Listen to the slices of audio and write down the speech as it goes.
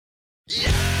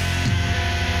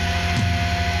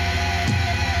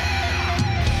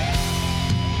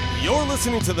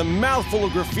listening to the Mouthful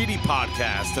of Graffiti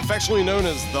podcast, affectionately known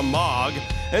as The Mog,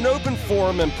 an open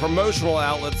forum and promotional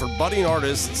outlet for budding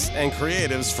artists and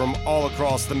creatives from all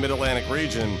across the Mid-Atlantic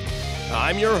region.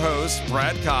 I'm your host,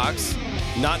 Brad Cox,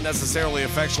 not necessarily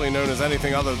affectionately known as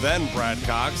anything other than Brad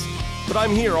Cox, but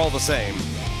I'm here all the same.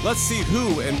 Let's see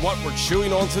who and what we're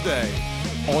chewing on today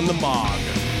on The Mog.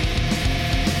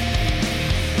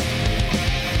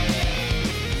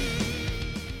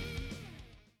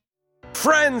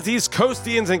 Friends, East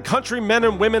Coastians, and countrymen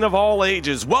and women of all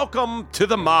ages, welcome to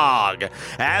The Mog.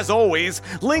 As always,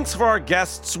 links for our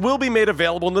guests will be made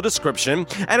available in the description,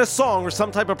 and a song or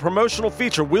some type of promotional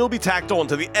feature will be tacked on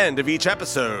to the end of each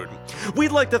episode.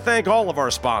 We'd like to thank all of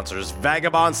our sponsors: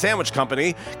 Vagabond Sandwich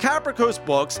Company, Capra Coast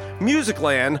Books,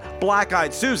 Musicland, Black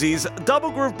Eyed Susie's,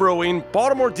 Double Groove Brewing,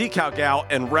 Baltimore Decal Gal,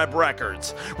 and Reb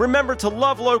Records. Remember to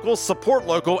love local, support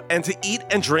local, and to eat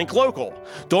and drink local.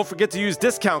 Don't forget to use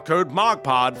discount code MOGPOD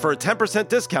for a 10%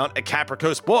 discount at Capra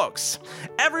Coast Books.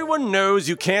 Everyone knows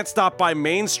you can't stop by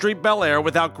Main Street Bel Air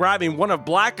without grabbing one of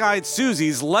Black Eyed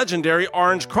Susie's legendary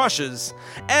orange crushes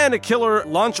and a killer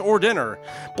lunch or dinner.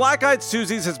 Black Eyed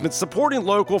Susie's has been supporting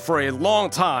local for a long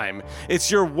time.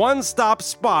 It's your one-stop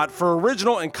spot for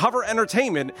original and cover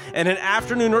entertainment and an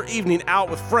afternoon or evening out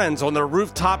with friends on their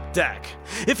rooftop deck.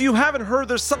 If you haven't heard,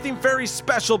 there's something very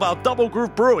special about Double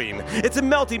Groove Brewing. It's a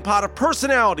melting pot of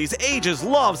personalities, ages,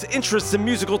 loves, interests, and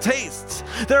musical tastes.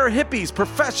 There are hippies,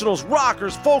 professionals,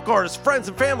 rockers, folk artists, friends,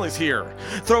 and families here.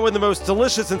 Throw in the most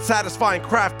delicious and satisfying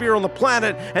craft beer on the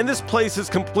planet, and this place is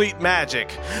complete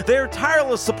magic. They are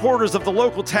tireless supporters of the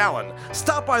local talent.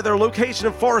 Stop by their location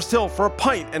in Forest Hill for a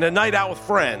pint and a night out with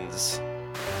friends.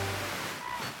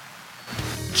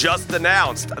 Just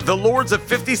announced, the Lords of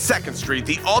 52nd Street,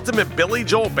 the ultimate Billy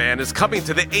Joel band, is coming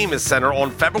to the Amos Center on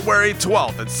February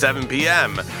 12th at 7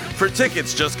 p.m. For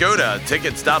tickets, just go to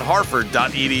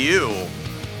tickets.hartford.edu.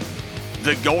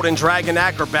 The Golden Dragon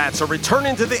Acrobats are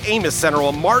returning to the Amos Center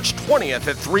on March 20th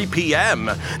at 3 p.m.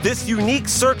 This unique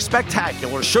Cirque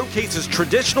Spectacular showcases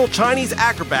traditional Chinese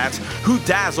acrobats who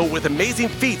dazzle with amazing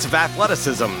feats of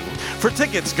athleticism. For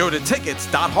tickets, go to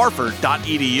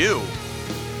tickets.hartford.edu.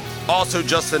 Also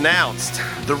just announced,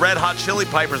 the Red Hot Chili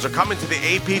Pipers are coming to the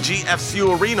APG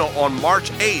FCU Arena on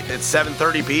March 8th at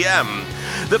 7:30 p.m.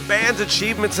 The band's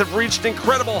achievements have reached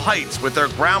incredible heights with their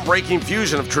groundbreaking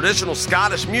fusion of traditional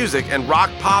Scottish music and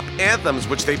rock-pop anthems,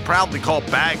 which they proudly call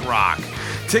bag rock.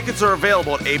 Tickets are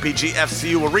available at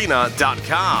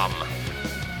apgfcuarena.com.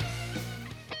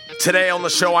 Today on the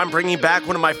show, I'm bringing back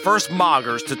one of my first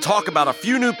moggers to talk about a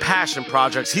few new passion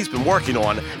projects he's been working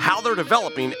on, how they're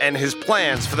developing, and his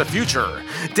plans for the future.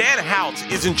 Dan Houts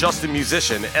isn't just a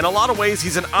musician. In a lot of ways,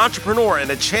 he's an entrepreneur and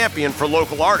a champion for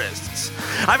local artists.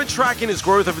 I've been tracking his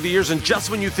growth over the years, and just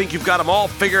when you think you've got him all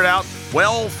figured out,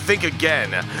 well, think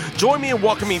again. Join me in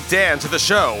welcoming Dan to the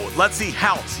show. Let's see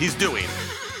how he's doing.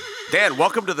 Dan,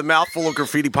 welcome to the Mouthful of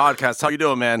Graffiti podcast. How you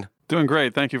doing, man? Doing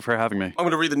great. Thank you for having me. I'm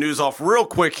going to read the news off real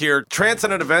quick here.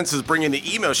 Transcendent Events is bringing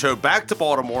the emo show back to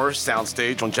Baltimore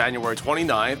soundstage on January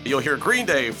 29th. You'll hear Green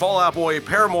Day, Fall Out Boy,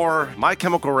 Paramore, My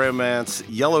Chemical Romance,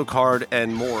 Yellow Card,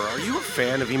 and more. Are you a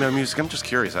fan of emo music? I'm just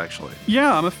curious, actually.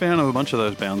 Yeah, I'm a fan of a bunch of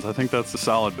those bands. I think that's a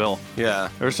solid bill. Yeah.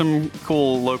 There's some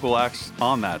cool local acts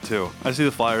on that, too. I see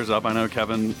the flyers up. I know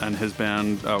Kevin and his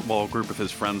band, a group of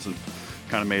his friends, and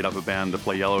kind of made up a band to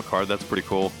play Yellow Card. That's pretty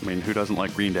cool. I mean, who doesn't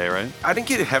like Green Day, right? I didn't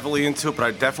get heavily into it, but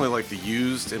I definitely like the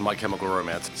Used in My Chemical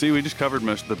Romance. See, we just covered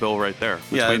most of the bill right there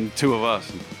between two of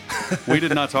us. We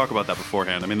did not talk about that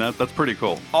beforehand. I mean, that's pretty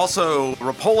cool. Also,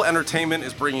 Rapola Entertainment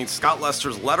is bringing Scott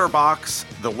Lester's Letterbox,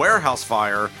 The Warehouse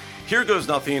Fire, Here Goes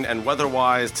Nothing, and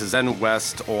Weatherwise to Zen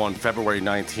West on February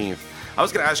 19th. I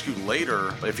was going to ask you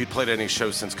later if you'd played any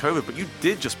shows since COVID, but you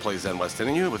did just play Zen West,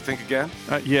 didn't you, with Think Again?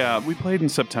 Yeah, we played in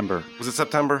September. Was it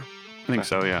September? I think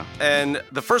so, yeah. And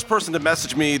the first person to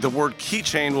message me the word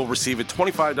keychain will receive a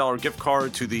 $25 gift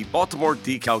card to the Baltimore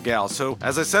Decal Gal. So,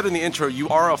 as I said in the intro, you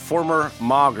are a former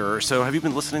mogger. So, have you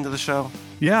been listening to the show?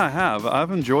 Yeah, I have.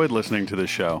 I've enjoyed listening to this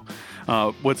show.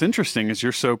 What's interesting is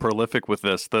you're so prolific with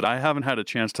this that I haven't had a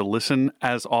chance to listen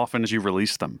as often as you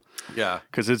release them. Yeah.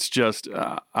 Because it's just,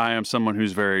 I am someone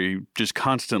who's very just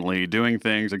constantly doing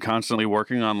things and constantly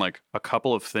working on like a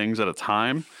couple of things at a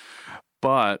time.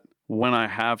 But when I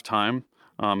have time,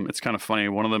 it's kind of funny.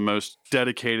 One of the most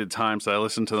dedicated times that I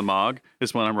listen to the Mog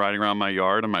is when I'm riding around my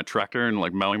yard on my tractor and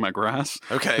like mowing my grass.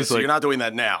 Okay, so like, you're not doing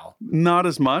that now. Not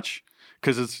as much.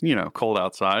 Because it's, cold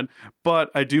outside. But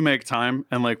I do make time.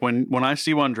 And like when I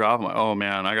see one drop, I'm like, oh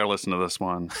man, I got to listen to this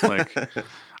one. Like,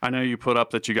 I know you put up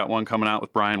that you got one coming out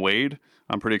with Brian Wade.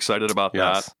 I'm pretty excited about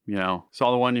Yes. that. You know,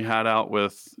 saw the one you had out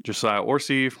with Josiah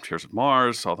Orsi from Tears of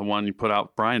Mars. Saw the one you put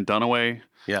out, Brian Dunaway.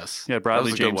 Yes. Yeah,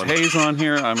 Bradley That was a good James one. Hayes on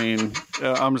here. I mean,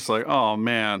 I'm just like, oh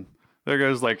man, there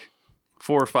goes like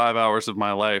 4 or 5 hours of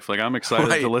my life. Like, I'm excited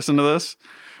Right. to listen to this,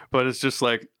 but it's just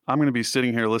like, I'm going to be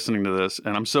sitting here listening to this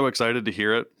and I'm so excited to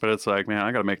hear it. But it's like, man,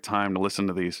 I got to make time to listen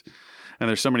to these. And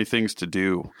there's so many things to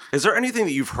do. Is there anything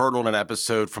that you've heard on an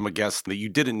episode from a guest that you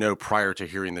didn't know prior to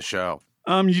hearing the show?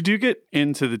 You do get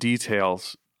into the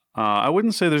details. I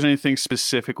wouldn't say there's anything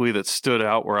specifically that stood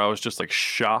out where I was just like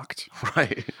shocked,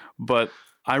 Right. but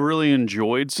I really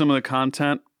enjoyed some of the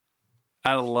content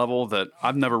at a level that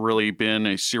I've never really been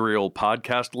a serial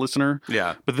podcast listener.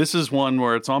 Yeah. But this is one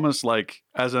where it's almost like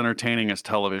as entertaining as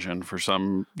television for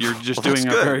some. You're just Well, that's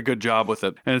doing a good. very good job with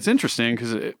it. And it's interesting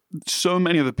because so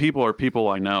many of the people are people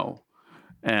I know.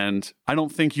 And I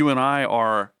don't think you and I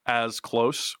are as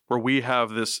close where we have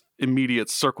this immediate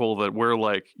circle that we're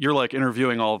like, you're like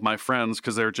interviewing all of my friends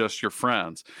because they're just your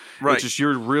friends. Right. It's just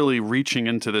you're really reaching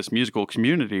into this musical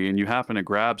community and you happen to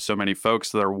grab so many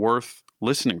folks that are worth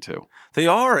listening to. They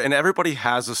are, and everybody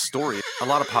has a story. A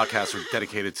lot of podcasts are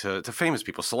dedicated to famous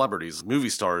people, celebrities, movie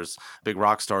stars, big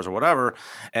rock stars or whatever.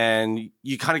 And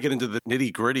you kind of get into the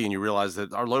nitty gritty and you realize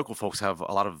that our local folks have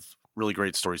a lot of really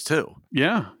great stories too.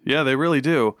 Yeah, they really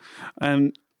do.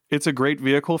 And it's a great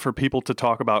vehicle for people to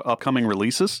talk about upcoming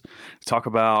releases, to talk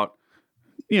about,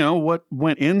 you know, what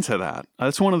went into that.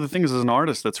 That's one of the things as an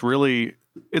artist that's really,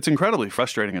 it's incredibly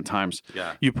frustrating at times.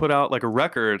 Yeah. You put out like a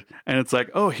record and it's like,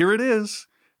 oh, here it is.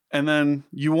 And then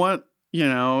you want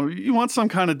some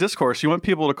kind of discourse. You want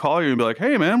people to call you and be like,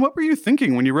 hey, man, what were you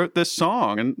thinking when you wrote this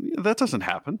song? And that doesn't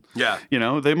happen. Yeah. You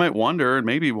know, they might wonder, and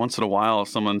maybe once in a while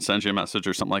someone sends you a message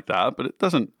or something like that, but it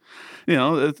doesn't, you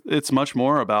know, it's much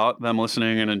more about them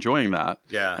listening and enjoying that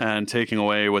Yeah. and taking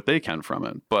away what they can from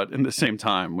it. But in the same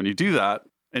time, when you do that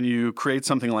and you create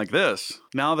something like this,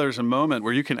 now there's a moment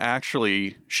where you can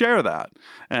actually share that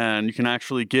and you can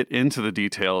actually get into the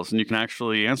details and you can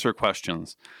actually answer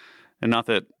questions. And not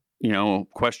that, you know,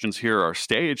 questions here are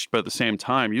staged, but at the same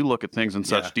time, you look at things in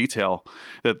such Yeah. detail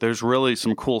that there's really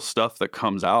some cool stuff that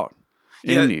comes out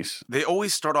in these. They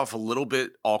always start off a little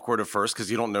bit awkward at first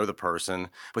because you don't know the person.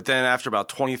 But then after about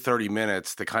 20, 30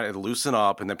 minutes, they kind of loosen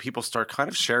up and then people start kind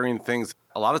of sharing things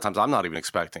a lot of times I'm not even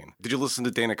expecting. Did you listen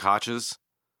to Dana Koch's?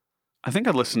 I think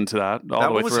I listened to that all That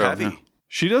the way one was through. heavy. Yeah.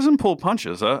 She doesn't pull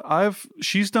punches.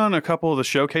 She's done a couple of the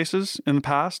showcases in the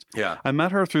past. Yeah. I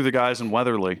met her through the guys in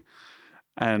Weatherly,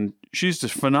 and she's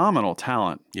just phenomenal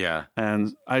talent. Yeah.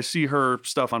 And I see her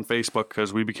stuff on Facebook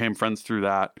because we became friends through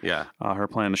that. Yeah. Her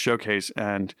playing the showcase,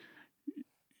 and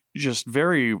just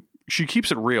she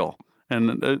keeps it real.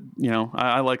 And you know,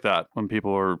 I like that when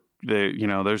people are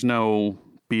there's no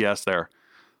BS there.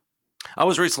 I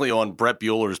was recently on Brett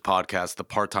Bueller's podcast, the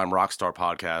Part-Time Rockstar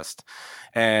podcast.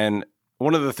 And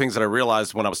one of the things that I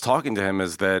realized when I was talking to him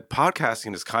is that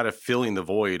podcasting is kind of filling the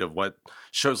void of what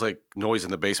shows like Noise in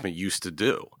the Basement used to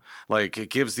do. Like, it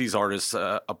gives these artists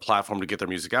a platform to get their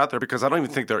music out there because I don't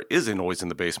even think there is a Noise in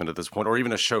the Basement at this point or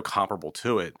even a show comparable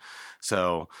to it.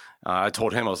 So I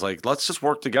told him, I was like, let's just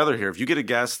work together here. If you get a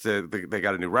guest, they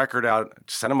got a new record out,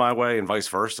 send them my way and vice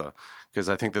versa. Because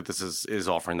I think that this is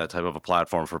offering that type of a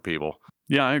platform for people.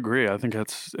 Yeah, I agree. I think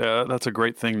that's a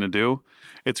great thing to do.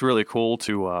 It's really cool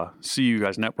to see you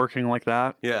guys networking like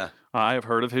that. Yeah. I have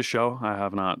heard of his show. I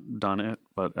have not done it,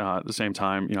 but at the same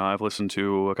time, you know, I've listened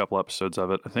to a couple episodes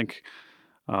of it. I think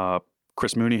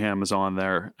Chris Mooneyham is on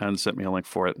there and sent me a link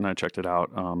for it, and I checked it out.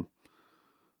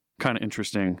 Kind of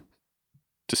interesting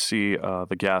to see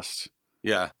the guest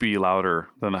be louder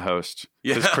than the host.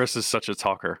 Because Yeah. Chris is such a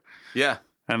talker. Yeah.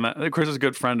 And Chris is a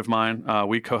good friend of mine.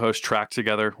 We co-host Track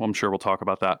together. Well, I'm sure we'll talk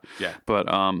about that. Yeah. But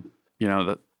you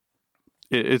know,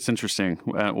 it's interesting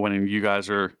when you guys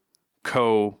are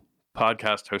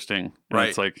co-podcast hosting. And Right.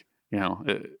 It's like, you know,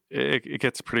 it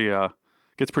gets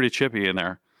pretty chippy in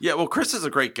there. Yeah, well, Chris is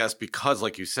a great guest because,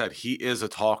 like you said, he is a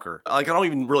talker. Like, I don't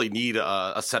even really need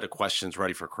a set of questions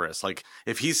ready for Chris. Like,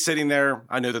 if he's sitting there,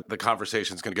 I know that the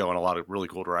conversation is going to go in a lot of really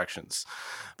cool directions.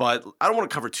 But I don't want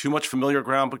to cover too much familiar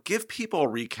ground, but give people a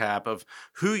recap of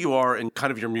who you are and kind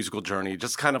of your musical journey,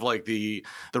 just kind of like the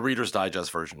Reader's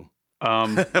Digest version.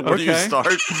 Where do you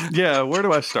start? Yeah, where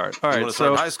do I start? All You right, want to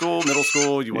start in high school, middle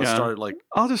school? You want to start like...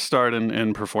 I'll just start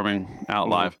in performing out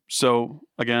live. So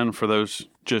again, for those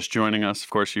just joining us, of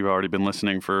course, you've already been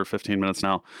listening for 15 minutes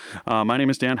now. My name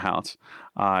is Dan Houts.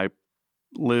 I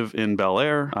live in Bel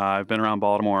Air. I've been around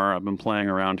Baltimore. I've been playing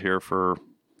around here for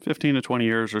 15 to 20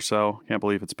 years or so. Can't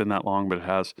believe it's been that long, but it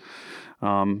has.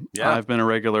 I've been a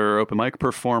regular open mic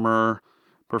performer,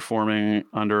 performing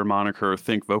under moniker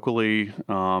Think Vocally.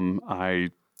 I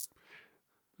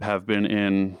have been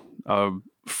in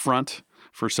front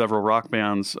for several rock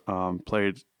bands,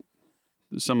 played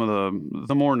some of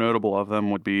the more notable of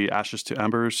them would be Ashes to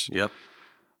Embers. Yep.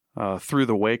 Through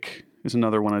the Wake is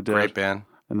another one I did. Great band.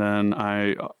 And then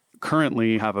I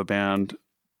currently have a band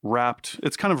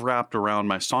it's kind of wrapped around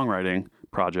my songwriting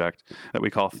project that we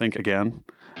call Think Again.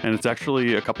 And it's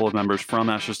actually a couple of members from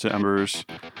Ashes to Embers,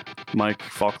 Mike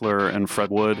Faulkner and Fred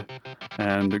Wood,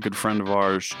 and a good friend of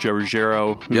ours, Joe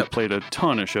Ruggiero, who played a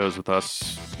ton of shows with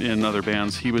us in other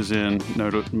bands. He was in,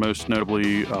 most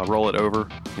notably, Roll It Over.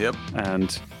 Yep.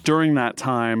 And during that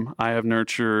time, I have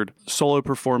nurtured solo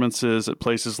performances at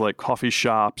places like coffee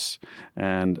shops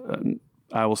and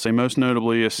I will say most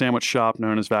notably a sandwich shop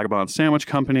known as Vagabond Sandwich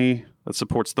Company that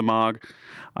supports the MOG.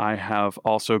 I have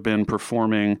also been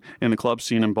performing in the club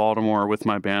scene in Baltimore with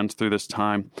my band through this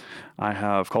time. I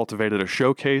have cultivated a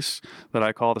showcase that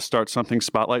I call the Start Something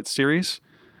Spotlight Series.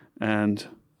 And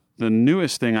the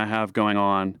newest thing I have going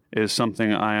on is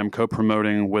something I am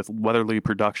co-promoting with Weatherly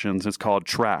Productions. It's called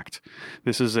Tracked.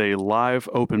 This is a live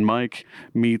open mic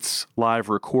meets live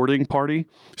recording party.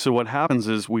 So what happens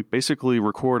is we basically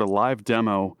record a live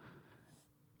demo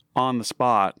on the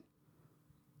spot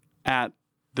at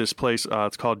this place.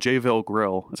 It's called Jayville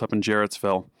Grill. It's up in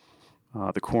Jarrettsville,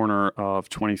 the corner of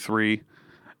 23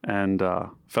 and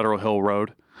Federal Hill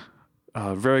Road.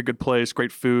 Very good place,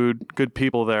 great food, good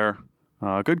people there.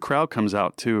 A good crowd comes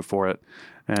out, too, for it.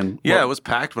 And it was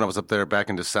packed when I was up there back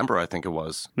in December, I think it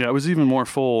was. Yeah, it was even more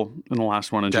full than the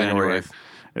last one in January. 8th.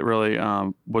 It really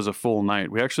was a full night.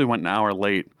 We actually went an hour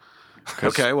late.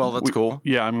 Okay, well, that's cool.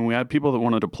 Yeah, I mean, we had people that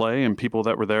wanted to play and people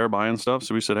that were there buying stuff,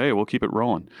 so we said, hey, we'll keep it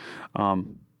rolling.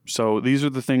 So these are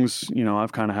the things,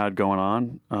 I've kind of had going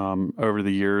on over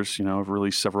the years. I've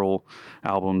released several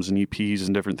albums and EPs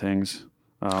and different things.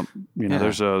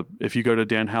 There's if you go to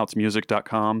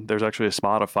danhoutsmusic.com, there's actually a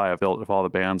Spotify I've built of all the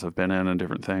bands I've been in and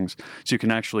different things. So you can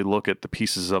actually look at the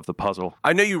pieces of the puzzle.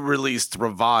 I know you released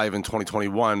Revive in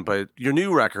 2021, but your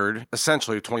new record,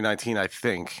 essentially 2019, I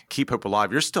think, Keep Hope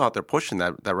Alive, you're still out there pushing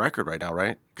that record right now,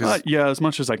 right? Yeah, as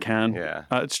much as I can. Yeah.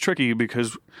 It's tricky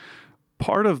because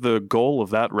part of the goal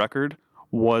of that record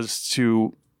was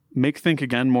to make Think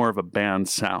Again more of a band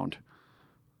sound.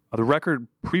 The record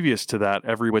previous to that,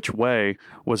 Every Which Way,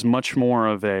 was much more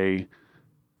of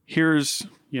here's,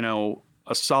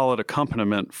 a solid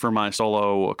accompaniment for my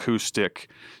solo acoustic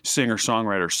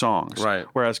singer-songwriter songs. Right.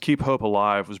 Whereas Keep Hope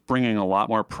Alive was bringing a lot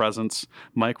more presence.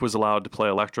 Mike was allowed to play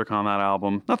electric on that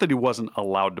album. Not that he wasn't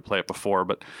allowed to play it before,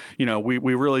 but, we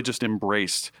really just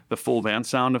embraced the full band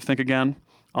sound of Think Again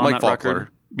on Mike that Faulkner. record.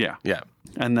 Yeah. Yeah.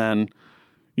 And then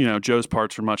Joe's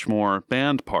parts are much more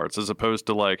band parts as opposed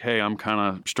to like, hey, I'm kind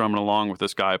of strumming along with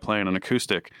this guy playing an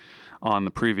acoustic on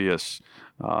the previous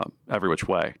Every Which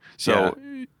Way. So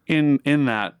in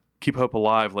that Keep Hope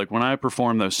Alive, like when I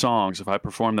perform those songs, if I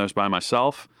perform those by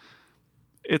myself,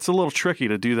 it's a little tricky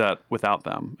to do that without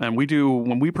them. And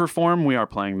when we perform, we are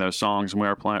playing those songs and we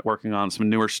are working on some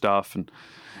newer stuff and,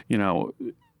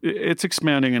 it's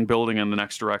expanding and building in the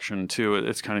next direction too.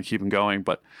 It's kind of keeping going,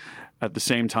 but at the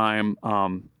same time,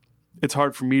 it's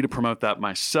hard for me to promote that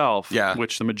myself,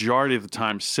 which the majority of the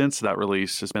time since that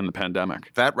release has been the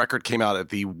pandemic. That record came out at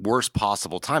the worst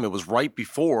possible time. It was right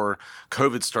before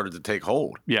COVID started to take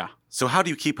hold. Yeah. So how do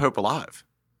you keep hope alive?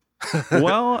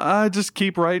 Well, I just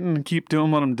keep writing and keep doing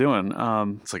what I'm doing.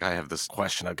 It's like I have this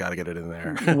question. I've got to get it in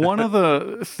there. One of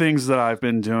the things that I've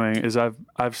been doing is I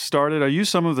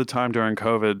used some of the time during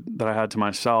COVID that I had to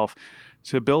myself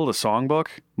to build a songbook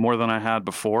more than I had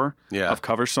before of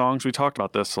cover songs. We talked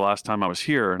about this the last time I was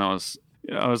here, and I was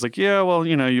like, yeah, well,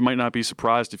 you might not be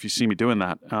surprised if you see me doing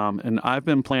that. And I've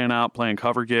been playing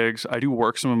cover gigs. I do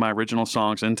work some of my original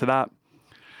songs into that.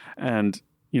 And,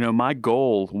 my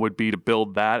goal would be to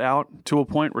build that out to a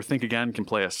point where Think Again can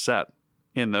play a set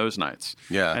in those nights.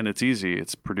 Yeah. And it's easy.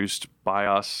 It's produced by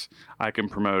us. I can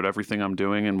promote everything I'm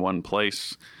doing in one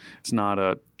place. It's not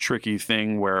a tricky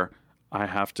thing where I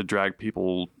have to drag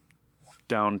people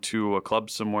down to a club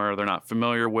somewhere they're not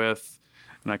familiar with,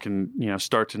 and I can,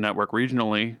 start to network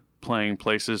regionally, playing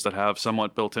places that have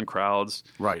somewhat built-in crowds.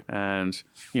 Right. And,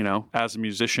 as a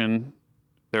musician,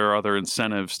 there are other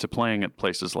incentives to playing at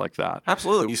places like that.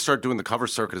 Absolutely. You start doing the cover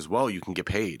circuit as well, you can get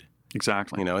paid.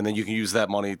 Exactly. And then you can use that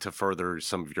money to further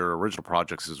some of your original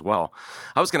projects as well.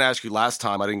 I was going to ask you last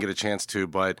time, I didn't get a chance to,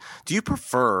 but do you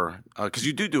prefer, because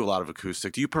you do a lot of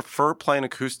acoustic, do you prefer playing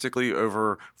acoustically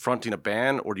over fronting a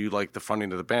band, or do you like the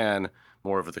fronting of the band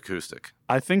more of the acoustic?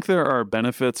 I think there are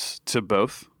benefits to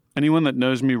both. Anyone that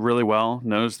knows me really well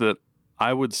knows that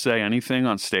I would say anything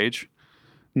on stage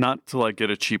not to like get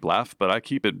a cheap laugh, but I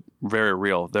keep it very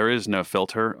real. There is no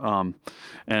filter.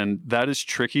 And that is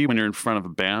tricky when you're in front of a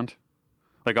band.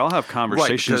 Like I'll have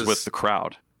conversations with the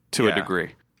crowd to a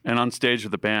degree. And on stage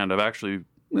with the band, I've actually,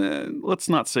 let's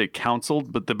not say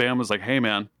counseled, but the band was like, hey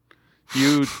man,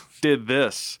 you did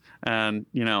this. And,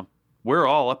 you know, we're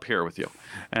all up here with you.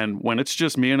 And when it's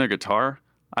just me and a guitar,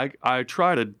 I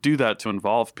try to do that to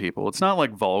involve people. It's not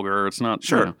like vulgar. It's not,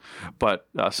 sure. You know, but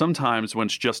sometimes when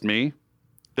it's just me,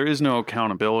 there is no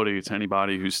accountability to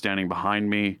anybody who's standing behind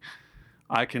me.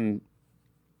 I can,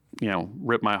 you know,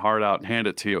 rip my heart out and hand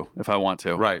it to you if I want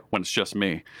to. Right. When it's just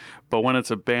me. But when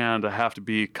it's a band, I have to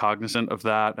be cognizant of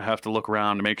that. I have to look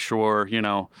around to make sure, you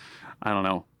know, I don't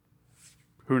know.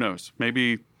 Who knows?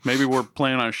 Maybe we're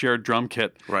playing on a shared drum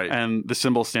kit, right, and the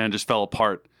cymbal stand just fell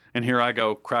apart. And here I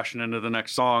go crashing into the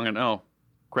next song, and oh,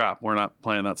 crap, we're not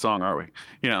playing that song, are we?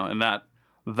 You know, and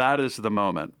that is the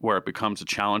moment where it becomes a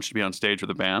challenge to be on stage with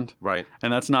a band. Right.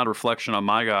 And that's not a reflection on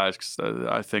my guys, because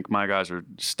I think my guys are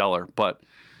stellar. But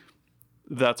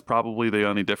that's probably the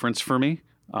only difference for me.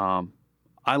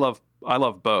 I love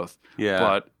both. Yeah.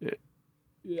 But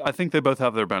I think they both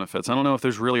have their benefits. I don't know if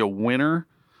there's really a winner.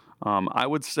 I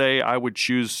would say I would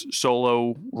choose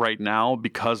solo right now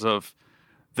because of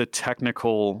the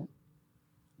technical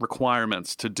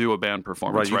requirements to do a band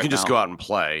performance. Right, you can just now. go out and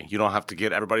play. You don't have to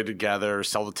get everybody together,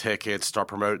 sell the tickets, start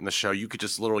promoting the show. You could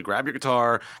just literally grab your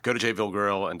guitar, go to Jayville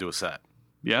Grill, and do a set.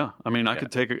 Yeah, I mean, I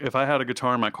could take if I had a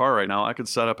guitar in my car right now, I could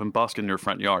set up and busk in your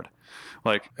front yard,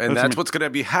 and that's what's going to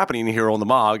be happening here on the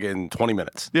Mog in 20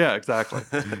 minutes. Yeah, exactly.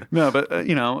 No, but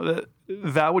you know,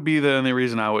 that would be the only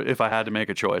reason I would, if I had to make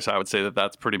a choice, I would say that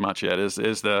that's pretty much it. Is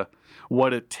the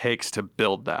what it takes to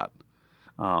build that.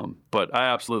 But I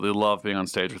absolutely love being on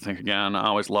stage with Think Again. I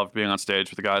always loved being on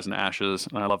stage with the guys in Ashes,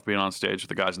 and I love being on stage with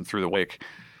the guys in Through the Wake.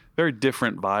 Very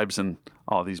different vibes in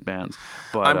all these bands.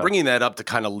 But I'm bringing that up to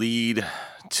kind of lead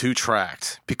to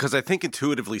Tract, because I think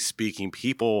intuitively speaking,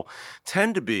 people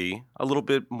tend to be a little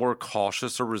bit more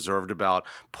cautious or reserved about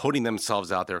putting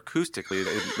themselves out there acoustically.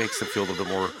 It makes them feel a little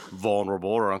bit more vulnerable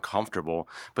or uncomfortable.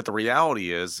 But the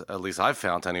reality is, at least I've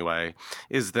found anyway,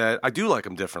 is that I do like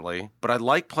them differently, but I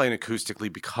like playing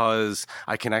acoustically because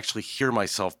I can actually hear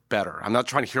myself better. I'm not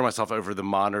trying to hear myself over the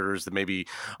monitors that maybe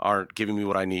aren't giving me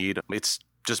what I need. It's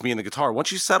just me and the guitar.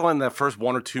 Once you settle in that first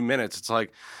 1 or 2 minutes, it's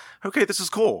like, okay, this is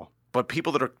cool. But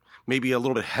people that are maybe a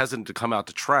little bit hesitant to come out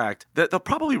to Tract, they'll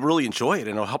probably really enjoy it, and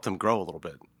it'll help them grow a little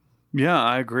bit. Yeah,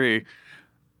 I agree.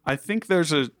 I think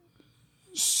there's a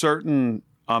certain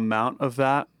amount of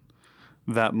that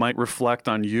might reflect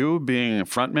on you being a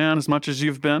frontman as much as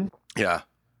you've been. Yeah.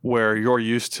 Where you're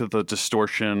used to the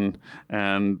distortion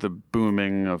and the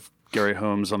booming of Gary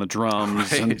Holmes on the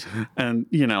drums. Right. And,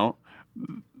 you know,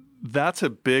 that's a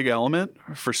big element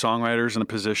for songwriters in a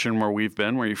position where we've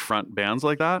been, where you front bands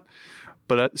like that.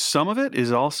 But some of it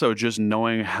is also just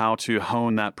knowing how to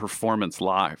hone that performance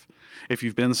live. If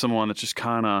you've been someone that just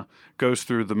kind of goes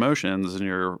through the motions and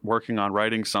you're working on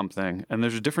writing something, and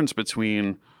there's a difference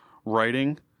between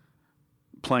writing,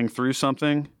 playing through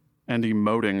something, and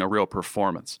emoting a real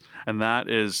performance. And that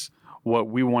is what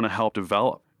we want to help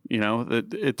develop. You know,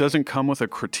 it doesn't come with a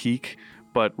critique.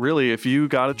 But really, if you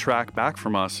got a track back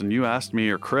from us and you asked me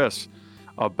or Chris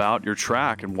about your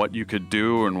track and what you could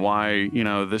do and why, you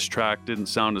know, this track didn't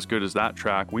sound as good as that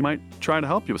track, we might try to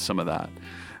help you with some of that.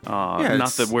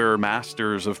 Not that we're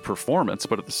masters of performance,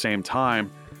 but at the same time,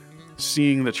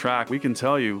 seeing the track, we can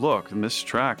tell you, look, in this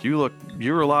track,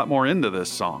 you're a lot more into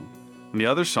this song. And the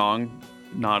other song,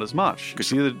 not as much. You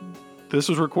see that this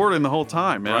was recording the whole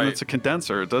time, man. Right. It's a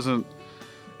condenser. It doesn't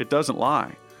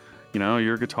lie. You know,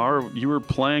 your guitar, you were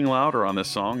playing louder on this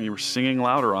song. You were singing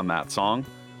louder on that song.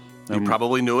 You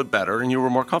probably knew it better and you were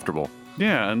more comfortable.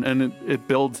 Yeah, and it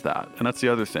builds that. And that's the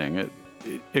other thing.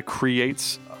 It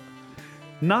creates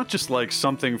not just like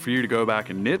something for you to go back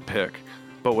and nitpick,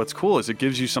 but what's cool is it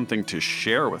gives you something to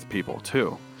share with people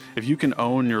too. If you can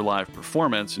own your live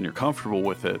performance and you're comfortable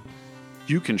with it,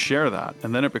 you can share that.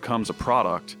 And then it becomes a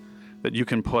product that you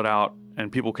can put out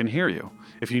and people can hear you.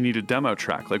 If you need a demo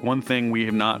track, like one thing we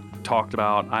have not talked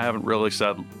about, I haven't really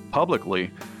said publicly,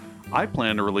 I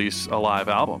plan to release a live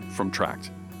album from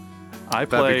Tract. I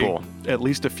play at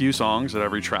least a few songs at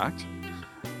every Tract,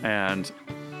 and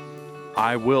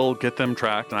I will get them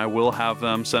tracked and I will have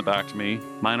them sent back to me.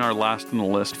 Mine are last in the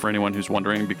list for anyone who's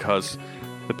wondering, because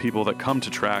the people that come to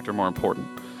Tract are more important.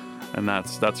 And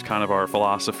that's kind of our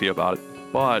philosophy about it.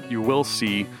 But you will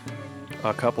see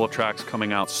a couple of tracks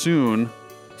coming out soon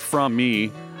from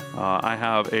me. I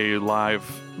have a live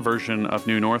version of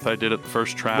New North I did at the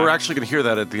first track. We're actually going to hear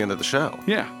that at the end of the show.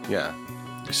 Yeah. Yeah.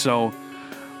 So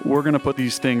we're going to put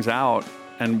these things out,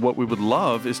 And what we would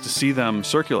love is to see them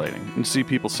circulating and see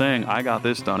people saying, I got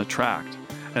this done, a tract.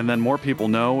 And then more people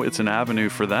know it's an avenue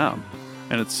for them.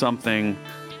 And it's something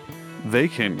they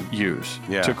can use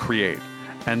to create.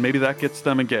 And maybe that gets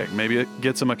them a gig. Maybe it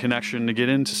gets them a connection to get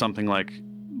into something like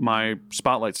my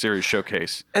Spotlight Series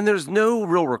showcase. And there's no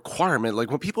real requirement. Like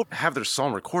when people have their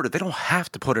song recorded, they don't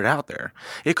have to put it out there.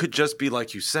 It could just be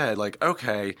like you said, like,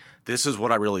 okay, this is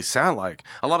what I really sound like.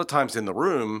 A lot of times in the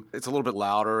room, it's a little bit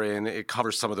louder and it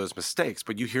covers some of those mistakes,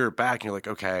 but you hear it back and you're like,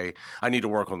 okay, I need to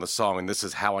work on the song and this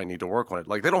is how I need to work on it.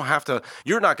 Like they don't have to,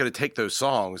 you're not going to take those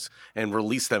songs and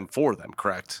release them for them,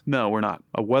 correct? No, we're not.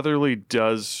 Weatherly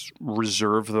does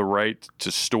reserve the right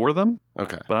to store them.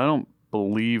 Okay. But I don't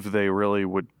believe they really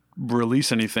would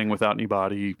release anything without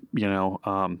anybody,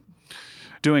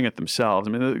 doing it themselves.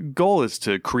 I mean, the goal is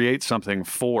to create something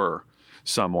for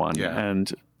someone. Yeah.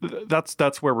 And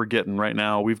that's where we're getting right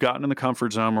now. We've gotten in the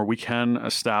comfort zone where we can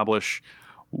establish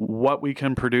what we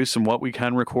can produce and what we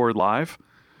can record live,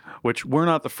 which we're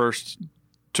not the first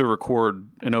to record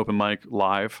an open mic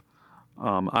live.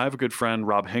 I have a good friend,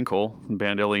 Rob Hinkle, from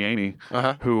band Iliani,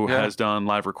 who has done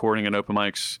live recording and open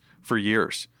mics for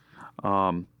years.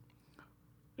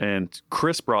 And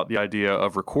Chris brought the idea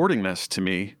of recording this to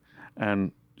me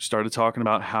and started talking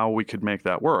about how we could make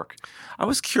that work. I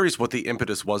was curious what the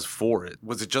impetus was for it.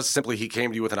 Was it just simply he came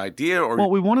to you with an idea? Or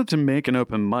Well, we wanted to make an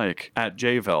open mic at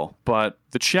Jayville, but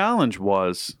the challenge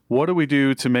was, what do we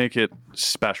do to make it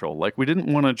special? Like, we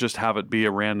didn't want to just have it be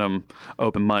a random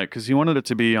open mic because he wanted it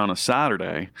to be on a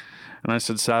Saturday. And I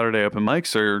said, Saturday open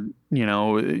mics are,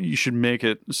 you should make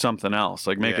it something else,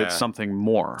 like make it something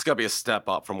more. It's got to be a step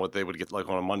up from what they would get like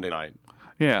on a Monday night.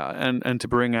 Yeah, and to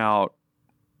bring out,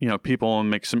 people and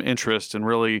make some interest and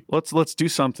really let's do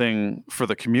something for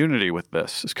the community with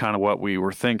this is kind of what we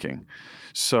were thinking.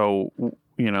 So,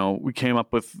 we came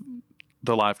up with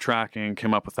the live tracking,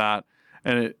 came up with that,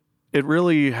 and it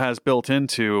really has built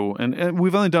into, and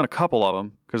we've only done a couple of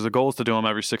them because the goal is to do them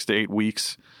every 6 to 8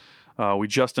 weeks. We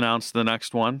just announced the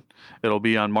next one. It'll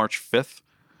be on March 5th.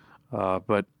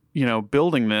 But,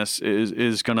 building this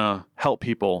is going to help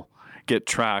people get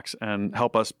tracks and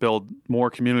help us build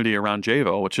more community around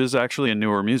Jayville, which is actually a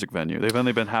newer music venue. They've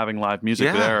only been having live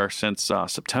music there since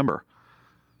September.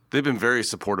 They've been very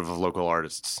supportive of local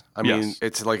artists. I mean,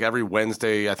 it's like every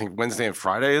Wednesday, I think Wednesday and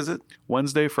Friday, is it?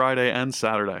 Wednesday, Friday, and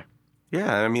Saturday.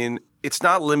 Yeah, I mean, it's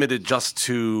not limited just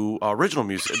to original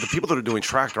music. The people that are doing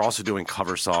track are also doing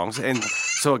cover songs. And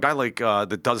so a guy like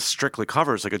that does strictly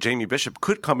covers, like a Jamie Bishop,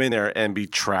 could come in there and be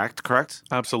tracked, correct?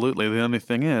 Absolutely. The only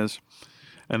thing is,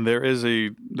 and there's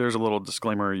a little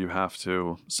disclaimer you have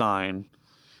to sign.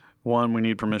 1, we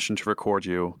need permission to record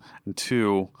you. And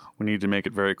 2, we need to make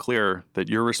it very clear that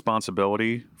your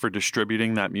responsibility for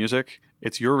distributing that music,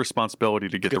 it's your responsibility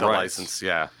to get the rights. License,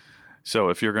 yeah. So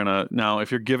if you're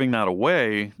if you're giving that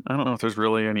away, I don't know if there's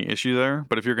really any issue there,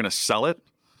 but if you're going to sell it,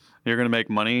 you're going to make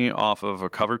money off of a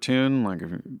cover tune, like,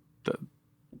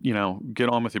 get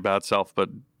on with your bad self, but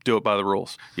do it by the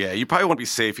rules. Yeah, you probably won't be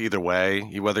safe either way,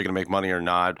 whether you're going to make money or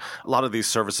not. A lot of these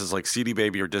services like CD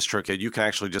Baby or DistroKid, you can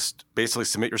actually just basically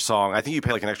submit your song. I think you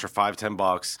pay like an extra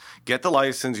 $5-10, get the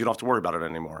license, you don't have to worry about it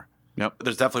anymore. Yep.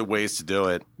 There's definitely ways to do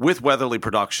it. With Weatherly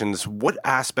Productions, what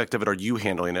aspect of it are you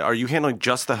handling? Are you handling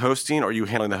just the hosting, or are you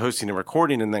handling the hosting and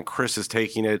recording, and then Chris is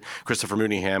taking it, Christopher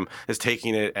Mooneyham is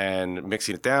taking it and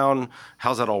mixing it down?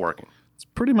 How's that all working? It's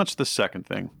pretty much the second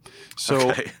thing.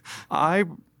 So I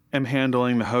am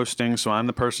handling the hosting, so I'm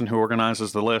the person who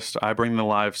organizes the list. I bring the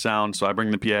live sound, so I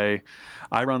bring the PA.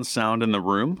 I run sound in the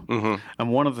room. Mm-hmm.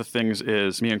 And one of the things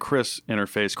is me and Chris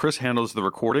interface. Chris handles the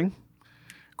recording.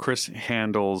 Chris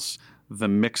handles the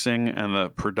mixing and the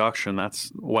production.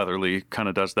 That's Weatherly kind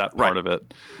of does that part of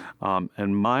it.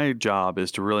 And my job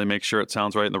is to really make sure it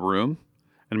sounds right in the room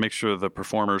and make sure the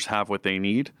performers have what they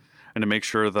need and to make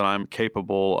sure that I'm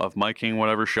capable of miking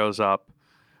whatever shows up,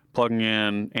 plugging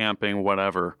in, amping,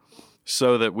 whatever,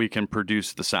 so that we can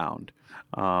produce the sound.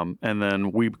 And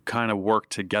then we kind of work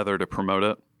together to promote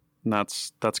it. And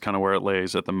that's kind of where it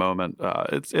lays at the moment.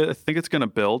 I think it's going to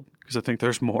build because I think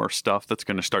there's more stuff that's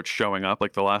going to start showing up.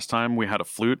 Like the last time we had a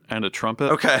flute and a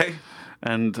trumpet. Okay.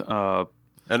 And an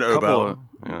oboe.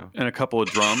 And a couple of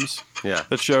drums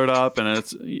that showed up. And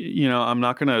it's, I'm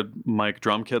not going to mic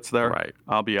drum kits there. Right.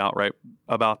 I'll be outright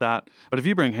about that. But if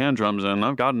you bring hand drums in,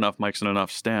 I've got enough mics and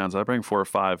enough stands. I bring 4 or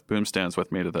 5 boom stands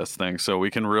with me to this thing. So we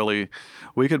could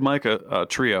mic a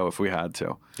trio if we had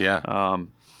to. Yeah.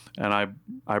 And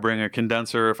I bring a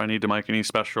condenser if I need to mic any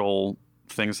special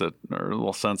things that are a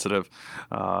little sensitive,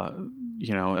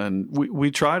 and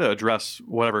we try to address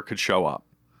whatever could show up.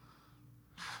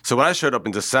 So when I showed up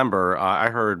in December, I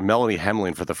heard Melanie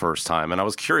Hemling for the first time, and I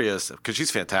was curious because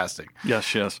she's fantastic.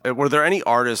 Yes, yes. Were there any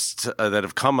artists that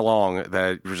have come along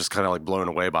that you were just kind of like blown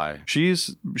away by?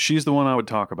 She's the one I would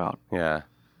talk about. Yeah.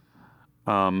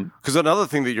 Because another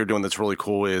thing that you're doing that's really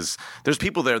cool is there's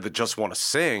people there that just want to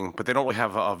sing, but they don't really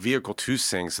have a vehicle to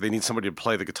sing, so they need somebody to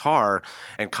play the guitar.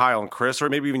 And Kyle and Chris, or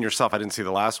maybe even yourself, I didn't see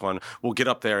the last one, will get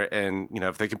up there and,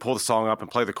 if they can pull the song up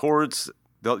and play the chords,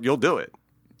 you'll do it.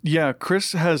 Yeah,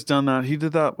 Chris has done that. He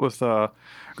did that with a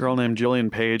girl named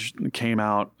Jillian Page. Came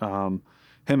out.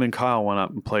 Him and Kyle went up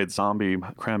and played Zombie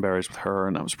Cranberries with her,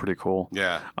 and that was pretty cool.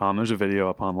 Yeah. There's a video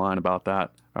up online about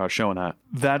that, showing that.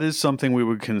 That is something we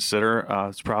would consider.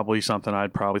 It's probably something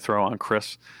I'd probably throw on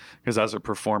Chris, because as a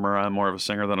performer, I'm more of a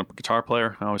singer than a guitar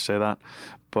player. I always say that.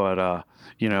 But,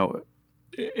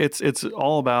 it's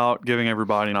all about giving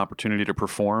everybody an opportunity to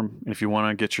perform. If you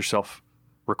want to get yourself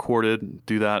recorded,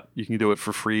 do that. You can do it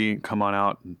for free. Come on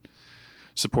out and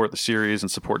support the series and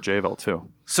support JVille too.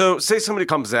 So say somebody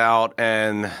comes out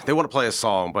and they want to play a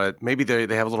song, but maybe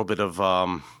they have a little bit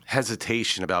of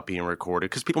hesitation about being recorded,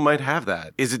 because people might have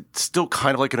that. Is it still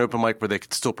kind of like an open mic where they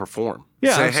could still perform?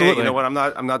 Yeah, say, absolutely. Hey, you know what?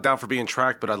 I'm not down for being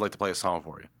tracked, but I'd like to play a song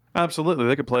for you. Absolutely.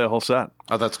 They could play a whole set.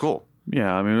 Oh, that's cool.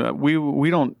 Yeah. I mean, we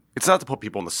don't. It's not to put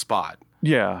people on the spot.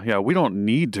 Yeah. We don't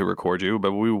need to record you,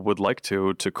 but we would like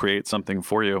to create something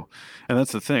for you. And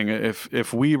that's the thing.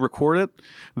 If we record it,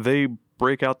 they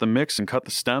break out the mix and cut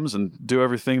the stems and do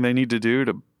everything they need to do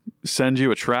to send you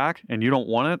a track, and you don't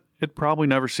want it, it probably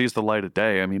never sees the light of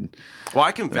day. I mean, well,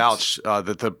 I can vouch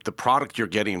that the product you're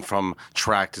getting from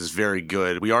Tract is very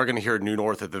good. We are going to hear New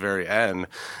North at the very end.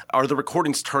 Are the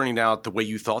recordings turning out the way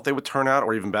you thought they would turn out,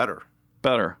 or even better?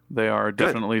 Better. They are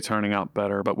definitely turning out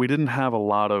better, but we didn't have a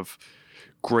lot of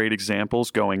great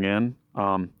examples going in.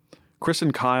 Chris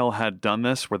and Kyle had done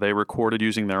this where they recorded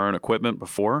using their own equipment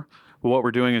before. But what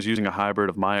we're doing is using a hybrid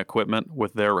of my equipment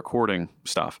with their recording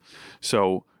stuff.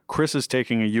 So Chris is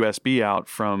taking a USB out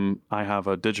from, I have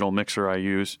a digital mixer I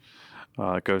use.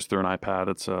 It goes through an iPad.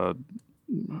 It's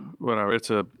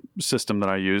a system that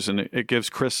I use, and it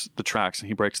gives Chris the tracks and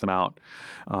he breaks them out.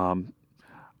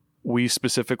 We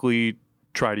specifically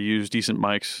try to use decent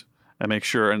mics and make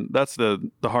sure, and that's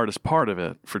the hardest part of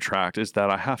it for Tract, is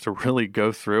that I have to really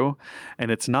go through,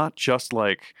 and it's not just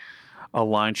like a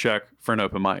line check for an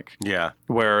open mic. Yeah.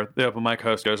 Where the open mic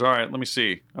host goes, all right, let me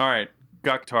see. All right,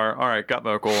 got guitar. All right, got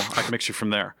vocal. I can mix you from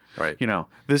there. Right.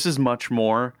 This is much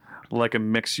more like a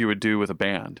mix you would do with a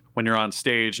band when you're on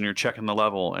stage and you're checking the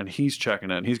level and he's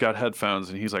checking it and he's got headphones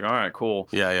and he's like, all right, cool.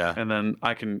 Yeah. And then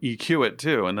I can EQ it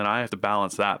too. And then I have to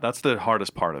balance that. That's the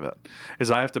hardest part of it,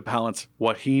 is I have to balance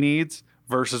what he needs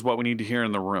versus what we need to hear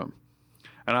in the room.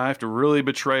 And I have to really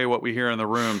betray what we hear in the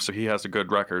room so he has a good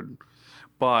record.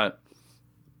 But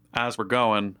as we're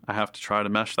going, I have to try to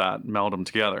mesh that and meld them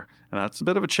together. And that's a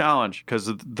bit of a challenge, because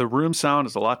the room sound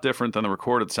is a lot different than the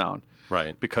recorded sound.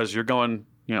 Right. Because you're going,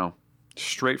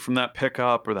 straight from that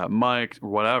pickup or that mic or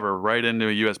whatever, right into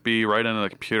a USB, right into the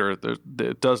computer.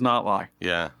 It does not lie.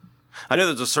 Yeah. I know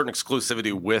there's a certain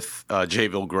exclusivity with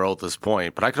JVille Grill at this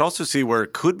point, but I could also see where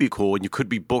it could be cool and you could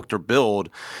be booked or billed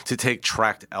to take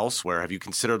Tract elsewhere. Have you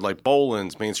considered like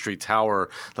Boland's, Main Street Tower,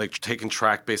 like taking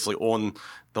Tract basically on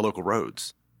the local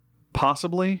roads?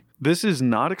 Possibly. This is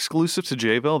not exclusive to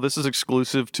JVille. This is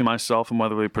exclusive to myself and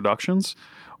Weatherly Productions.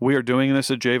 We are doing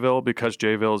this at JVille because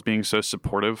JVille is being so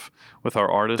supportive with our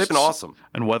artists. They've been awesome.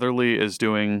 And Weatherly is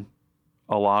doing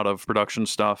a lot of production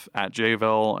stuff at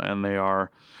JVille, and they are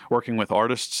working with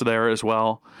artists there as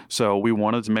well. So we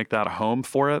wanted to make that a home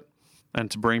for it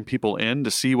and to bring people in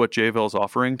to see what JVille is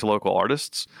offering to local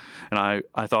artists. And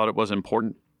I thought it was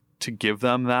important to give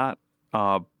them that.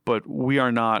 But we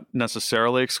are not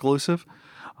necessarily exclusive.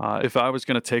 If I was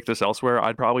going to take this elsewhere,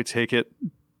 I'd probably take it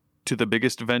to the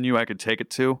biggest venue I could take it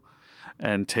to,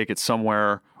 and take it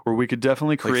somewhere where we could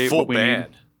definitely create full what we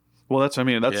band. need. Well, that's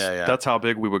how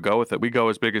big we would go with it. We go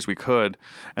as big as we could,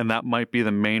 and that might be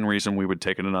the main reason we would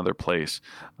take it another place.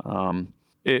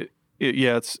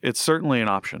 It's certainly an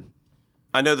option.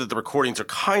 I know that the recordings are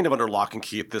kind of under lock and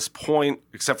key at this point,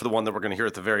 except for the one that we're going to hear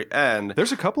at the very end.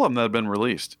 There's a couple of them that have been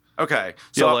released. Okay.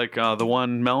 So like the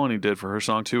one Melanie did for her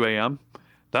song 2 a.m.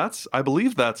 I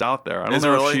believe that's out there. I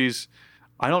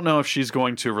don't know if she's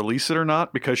going to release it or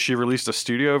not, because she released a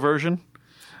studio version.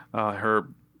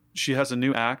 She has a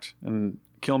new act, and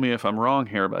kill me if I'm wrong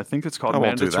here, but I think it's called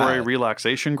Mandatory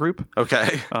Relaxation Group.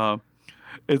 Okay.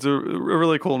 It's a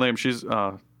really cool name. She's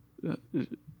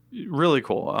really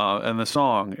cool. And the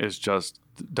song is just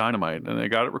dynamite. And they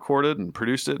got it recorded and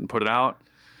produced it and put it out.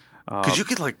 Because you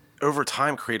could, over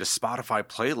time, create a Spotify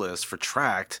playlist for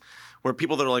Tract where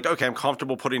people that are like, okay, I'm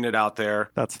comfortable putting it out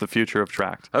there. That's the future of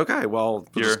Tract. Okay, well,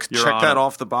 You're check that it.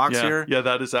 off the box here. Yeah,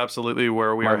 that is absolutely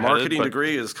where we My are headed. marketing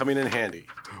degree is coming in handy.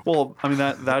 Well, I mean,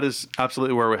 that is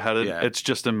absolutely where we're headed. Yeah. It's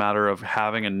just a matter of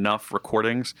having enough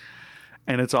recordings.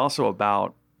 And it's also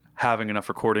about having enough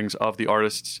recordings of the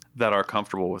artists that are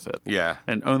comfortable with it. Yeah.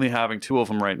 And only having 2 of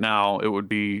them right now, it would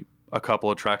be a couple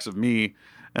of tracks of me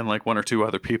and like 1 or 2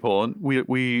 other people. And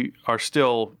we are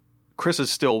still, Chris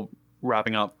is still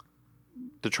wrapping up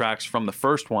the tracks from the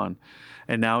first one.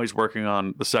 And now he's working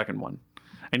on the second one.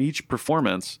 And each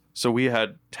performance, so we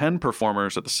had 10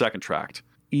 performers at the second track.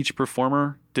 Each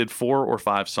performer did 4 or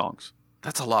 5 songs.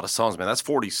 That's a lot of songs, man. That's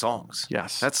 40 songs.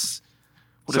 Yes. That's,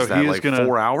 what So is that, he is like gonna-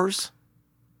 4 hours?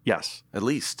 Yes. At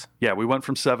least. Yeah, we went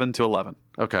from 7 to 11.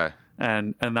 Okay.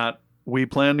 And that we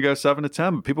planned to go 7 to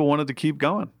 10, but people wanted to keep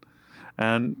going.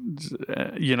 And,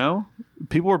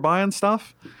 people were buying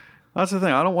stuff. That's the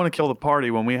thing. I don't want to kill the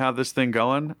party when we have this thing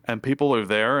going and people are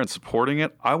there and supporting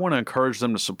it. I want to encourage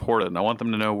them to support it. And I want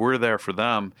them to know we're there for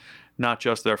them, not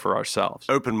just there for ourselves.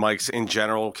 Open mics in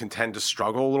general can tend to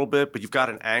struggle a little bit, but you've got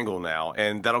an angle now,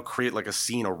 and that'll create like a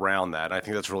scene around that. And I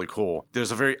think that's really cool.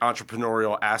 There's a very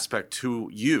entrepreneurial aspect to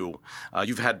you.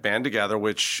 You've had Band Together,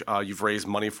 which you've raised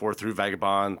money for through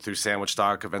Vagabond, through Sandwich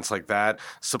Stock, events like that,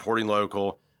 supporting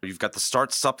local. You've got the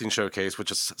Start Something Showcase, which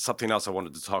is something else I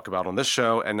wanted to talk about on this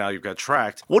show, and now you've got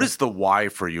Tract. What is the why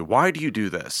for you? Why do you do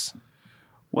this?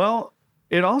 Well,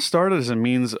 it all started as a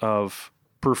means of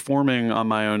performing on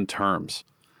my own terms.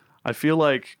 I feel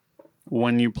like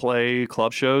when you play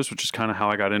club shows, which is kind of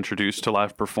how I got introduced to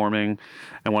live performing,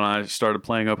 and when I started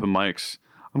playing open mics,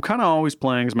 I'm kind of always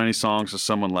playing as many songs as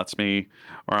someone lets me,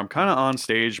 or I'm kind of on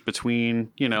stage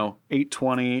between,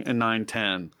 8:20 and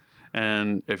 9:10.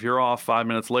 And if you're off 5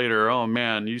 minutes later, oh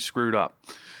man, you screwed up.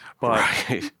 But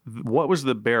Right. what was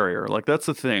the barrier? Like, that's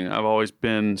the thing. I've always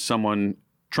been someone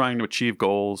trying to achieve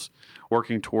goals,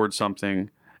 working towards something.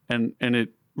 And it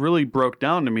really broke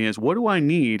down to me as, what do I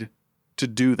need to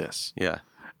do this? Yeah.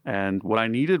 And what I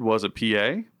needed was a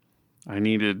PA. I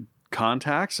needed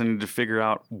contacts. I needed to figure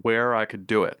out where I could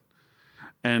do it.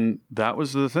 And that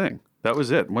was the thing. That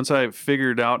was it. Once I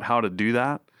figured out how to do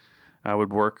that, I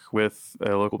would work with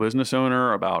a local business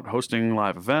owner about hosting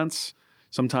live events.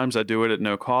 Sometimes I do it at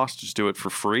no cost, just do it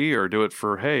for free, or do it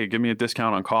for, hey, give me a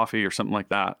discount on coffee or something like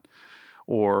that.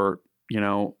 Or,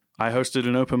 I hosted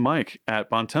an open mic at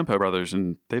Bontempo Brothers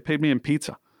and they paid me in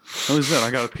pizza. That was it.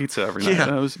 I got a pizza every night.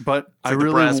 Yeah. But It's I like the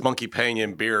really, Brass Monkey paying you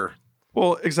in beer.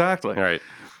 well, exactly. Right.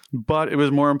 But it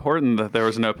was more important that there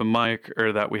was an open mic,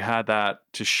 or that we had that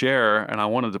to share, and I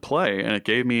wanted to play, and it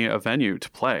gave me a venue to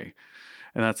play.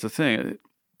 And that's the thing.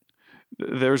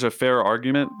 There's a fair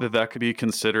argument that could be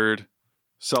considered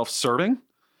self-serving,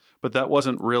 but that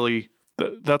wasn't really,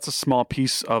 that's a small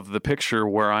piece of the picture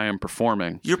where I am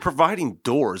performing. You're providing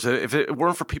doors. If it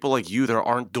weren't for people like you, there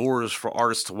aren't doors for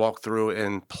artists to walk through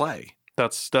and play.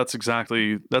 That's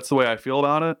the way I feel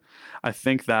about it. I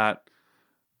think that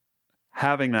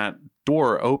having that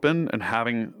door open and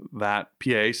having that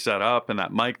PA set up and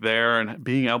that mic there and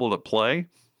being able to play,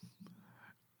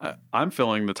 I'm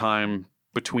filling the time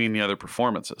between the other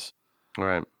performances.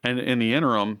 Right. And in the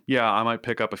interim, yeah, I might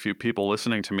pick up a few people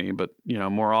listening to me, but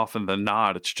more often than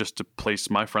not, it's just a place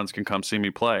my friends can come see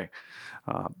me play,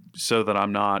 so that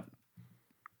I'm not,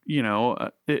 you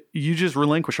just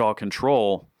relinquish all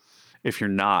control if you're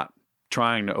not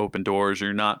trying to open doors, or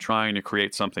you're not trying to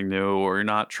create something new, or you're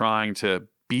not trying to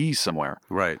be somewhere.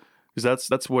 Right. Because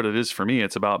that's what it is for me.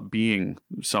 It's about being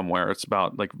somewhere. It's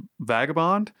about, like,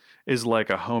 Vagabond is like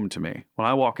a home to me. When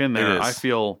I walk in there, I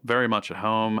feel very much at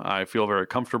home. I feel very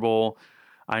comfortable.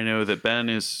 I know that Ben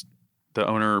is the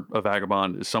owner of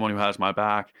Vagabond, is someone who has my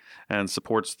back and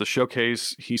supports the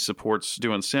showcase. He supports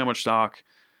doing Sandwich Stock.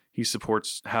 He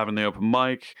supports having the open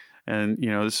mic. And,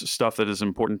 this is stuff that is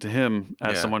important to him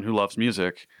as someone who loves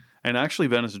music. And actually,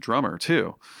 Ben is a drummer,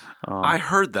 too. I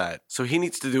heard that. So he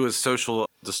needs to do his Social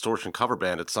Distortion cover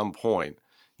band at some point.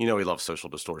 He loves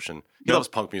Social Distortion. He loves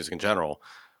punk music in general.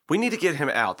 We need to get him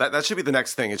out. That should be the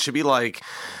next thing. It should be like,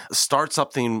 Start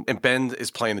Something, and Ben is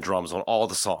playing the drums on all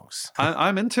the songs.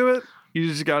 I'm into it. You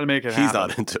just got to make it happen. He's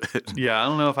not into it. Yeah, I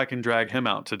don't know if I can drag him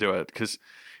out to do it, because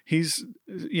he's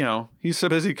so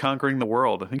busy conquering the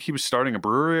world. I think he was starting a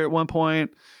brewery at one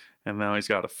point, and now he's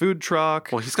got a food truck.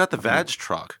 Well, he's got the Vag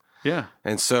truck. Yeah.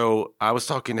 And so I was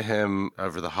talking to him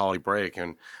over the holiday break,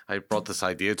 and I brought this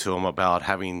idea to him about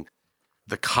having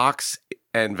the Cox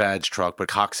and Vag truck, but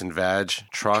Cox and Vag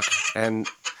truck. And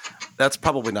that's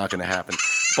probably not going to happen.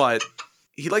 But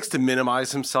he likes to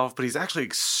minimize himself, but he's actually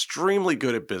extremely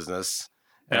good at business.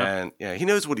 And yeah, he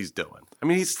knows what he's doing. I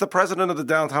mean, he's the president of the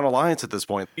Downtown Alliance at this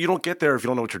point. You don't get there if you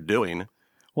don't know what you're doing.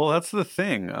 Well, that's the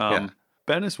thing.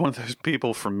 Ben is one of those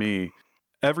people, for me,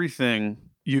 everything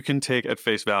you can take at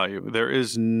face value. There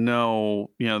is no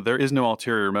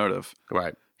ulterior motive.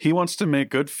 Right. He wants to make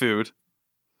good food,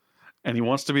 and he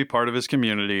wants to be part of his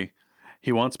community.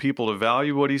 He wants people to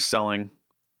value what he's selling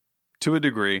to a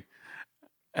degree,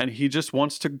 and he just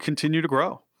wants to continue to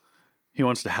grow. He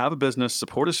wants to have a business,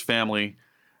 support his family,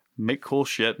 make cool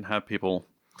shit, and have people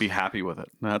be happy with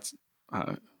it. That's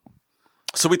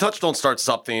So we touched on Start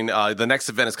Something. The next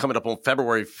event is coming up on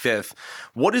February 5th.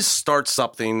 What is Start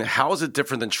Something? How is it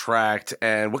different than Tract?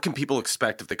 And what can people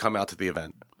expect if they come out to the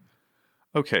event?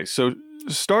 Okay, so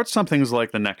Start Something's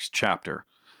like the next chapter,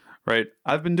 right?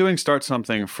 I've been doing Start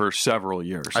Something for several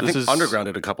years. I think Underground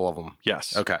did a couple of them.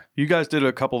 Yes. Okay. You guys did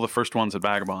a couple of the first ones at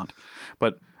Vagabond.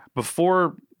 But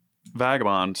before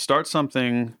Vagabond, Start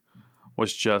Something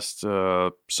was just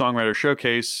a songwriter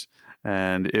showcase,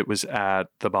 and it was at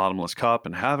the Bottomless Cup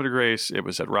in Havre de Grace. It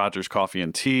was at Rogers Coffee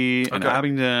and Tea in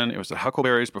Abingdon. It was at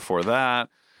Huckleberry's before that.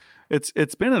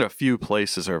 It's been at a few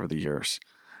places over the years.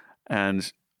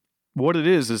 And what it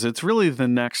is it's really the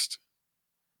next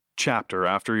chapter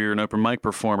after you're an open mic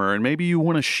performer, and maybe you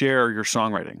want to share your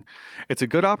songwriting. It's a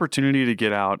good opportunity to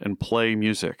get out and play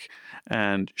music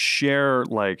and share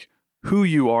like who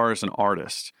you are as an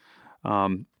artist.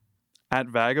 At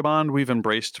Vagabond, we've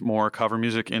embraced more cover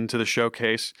music into the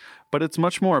showcase, but it's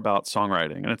much more about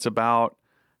songwriting, and it's about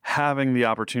having the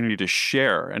opportunity to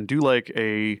share and do like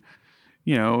a,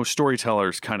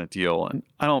 storytellers kind of deal. And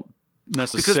I don't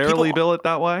necessarily bill it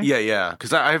that way. Yeah.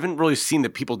 Because I haven't really seen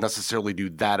that people necessarily do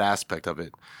that aspect of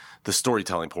it, the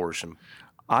storytelling portion.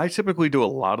 I typically do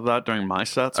a lot of that during my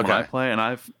sets when I play, and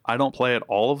I don't play at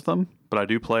all of them, but I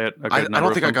do play it a good number I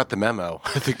don't think of them. I got the memo.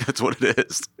 I think that's what it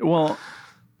is. Well,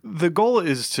 the goal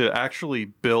is to actually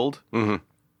build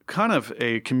kind of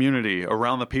a community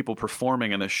around the people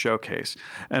performing in this showcase.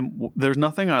 And there's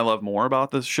nothing I love more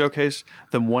about this showcase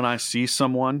than when I see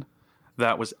someone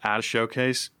that was at a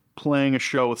showcase playing a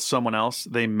show with someone else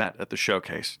they met at the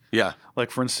showcase. Yeah.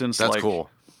 Like, for instance, that's cool.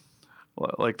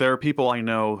 Like, there are people I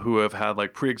know who have had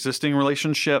like pre-existing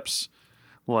relationships,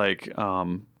 like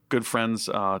good friends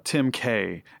Tim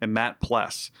Kay and Matt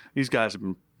Pless. These guys have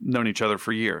been known each other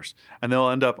for years, and they'll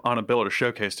end up on a bill at a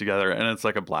showcase together, and it's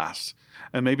like a blast.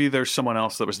 And maybe there's someone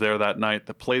else that was there that night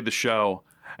that played the show,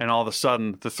 and all of a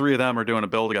sudden the three of them are doing a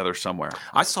bill together somewhere.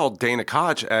 I saw Dana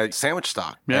Koch at Sandwich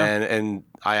Stock, and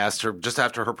I asked her just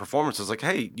after her performance, I was like,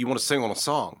 hey, you want to sing on a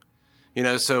song?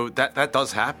 So that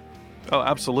does happen. Oh,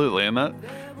 absolutely. And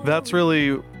that's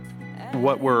really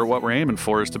what we're aiming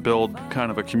for, is to build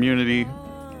kind of a community,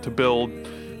 to build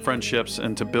friendships,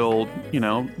 and to build,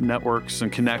 networks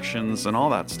and connections and all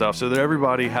that stuff, so that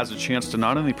everybody has a chance to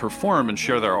not only perform and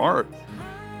share their art,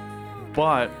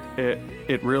 but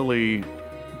it really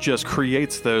just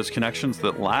creates those connections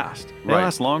that last. They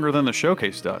last longer than the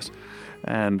showcase does.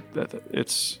 And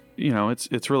it's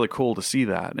really cool to see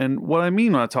that. And what I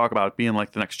mean when I talk about it being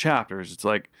like the next chapter is it's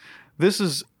like, this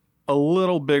is a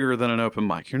little bigger than an open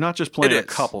mic. You're not just playing a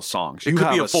couple songs. It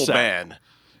could be a full band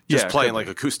just playing like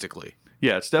acoustically.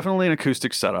 Yeah, it's definitely an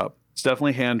acoustic setup. It's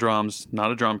definitely hand drums,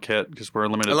 not a drum kit, because we're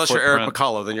limited. Unless you're Eric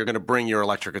McCullough, then you're going to bring your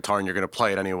electric guitar and you're going to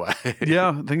play it anyway. Yeah,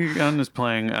 I think Gunn is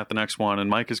playing at the next one, and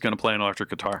Mike is going to play an electric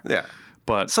guitar. Yeah.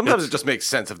 But sometimes it just makes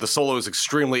sense. If the solo is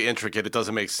extremely intricate, it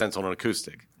doesn't make sense on an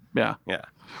acoustic. Yeah. Yeah.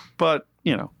 But,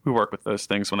 we work with those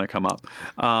things when they come up.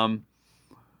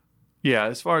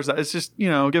 As far as that, it's just,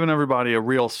 giving everybody a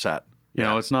real set.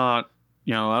 It's not...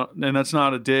 and that's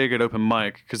not a dig at open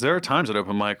mic, because there are times at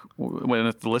open mic when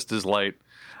if the list is light,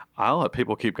 I'll let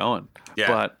people keep going. Yeah.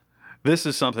 But this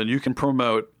is something you can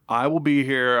promote. I will be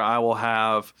here. I will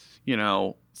have,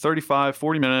 35,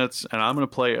 40 minutes, and I'm going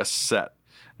to play a set.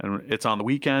 And it's on the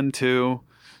weekend too.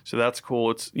 So that's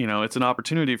cool. It's, it's an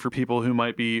opportunity for people who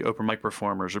might be open mic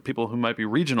performers, or people who might be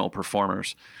regional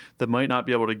performers that might not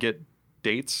be able to get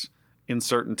dates in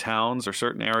certain towns or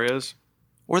certain areas.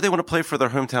 Or they want to play for their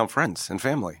hometown friends and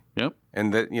family. Yep.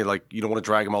 And that you don't want to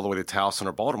drag them all the way to Towson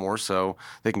or Baltimore, so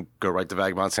they can go right to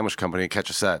Vagabond Sandwich Company and catch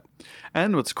a set.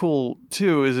 And what's cool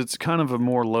too is it's kind of a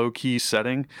more low key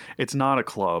setting. It's not a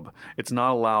club. It's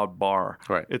not a loud bar.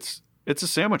 Right. It's a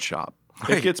sandwich shop.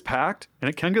 Right. It gets packed, and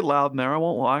it can get loud in there, I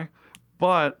won't lie.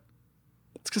 But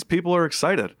it's because people are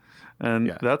excited.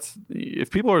 And that's,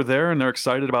 if people are there and they're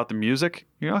excited about the music,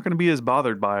 you're not going to be as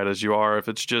bothered by it as you are if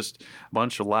it's just a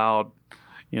bunch of loud,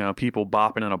 people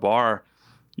bopping in a bar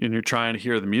and you're trying to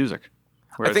hear the music.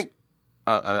 I think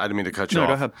I didn't mean to cut you No, off.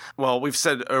 go ahead. Well, we've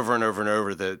said over and over and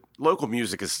over that local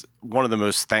music is one of the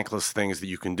most thankless things that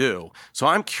you can do. So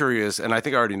I'm curious, and I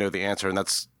think I already know the answer, and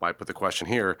that's why I put the question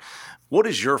here. What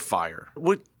is your fire?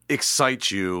 What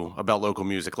excites you about local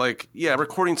music? Like, yeah,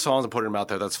 recording songs and putting them out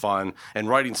there, that's fun. And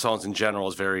writing songs in general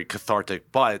is very cathartic.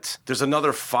 But there's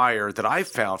another fire that I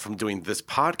found from doing this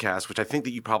podcast, which I think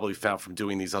that you probably found from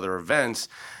doing these other events,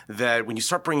 that when you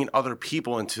start bringing other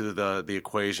people into the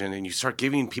equation and you start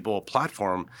giving people a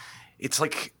platform, it's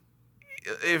like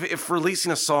if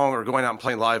releasing a song or going out and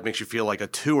playing live makes you feel like a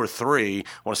 2 or 3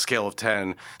 on a scale of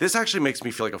 10, this actually makes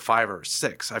me feel like a 5 or a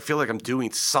 6. I feel like I'm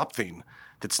doing something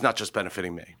that's not just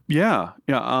benefiting me. Yeah.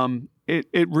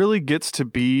 It really gets to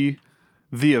be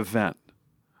the event.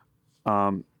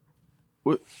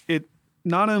 It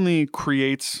not only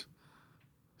creates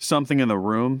something in the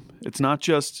room, it's not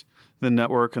just the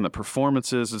network and the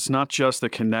performances, it's not just the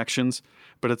connections,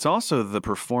 but it's also the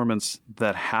performance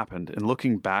that happened. And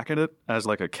looking back at it as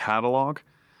like a catalog,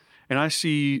 and I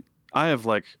have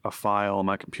like a file on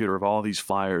my computer of all these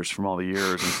flyers from all the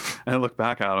years, and I look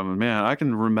back at them, and man, I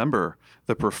can remember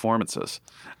the performances,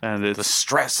 and it's the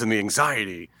stress and the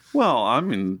anxiety. Well, I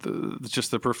mean,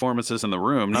 just the performances in the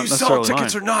room, not you necessarily sell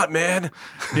tickets mine. or not, man?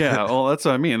 Yeah, well, that's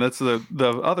what I mean. That's the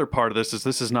other part of this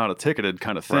is not a ticketed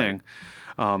kind of thing.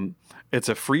 Right. It's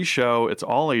a free show. It's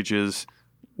all ages.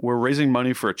 We're raising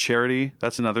money for a charity.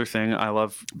 That's another thing I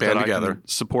love. Band that Together. I can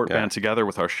support Band Together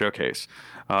with our showcase.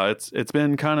 It's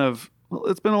been a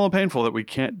little painful that we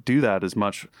can't do that as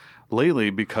much lately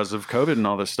because of COVID and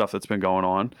all this stuff that's been going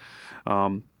on.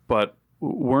 But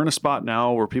we're in a spot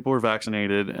now where people are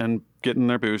vaccinated and getting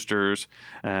their boosters,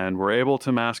 and we're able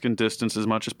to mask and distance as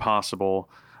much as possible.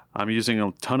 I'm using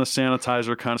a ton of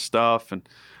sanitizer kind of stuff and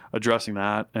addressing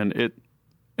that, and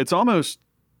it's almost,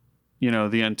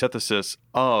 the antithesis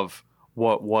of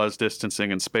what was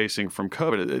distancing and spacing from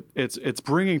COVID. It's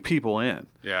bringing people in.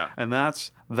 Yeah. And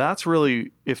that's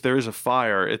really, if there is a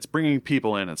fire, it's bringing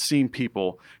people in. It's seeing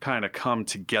people kind of come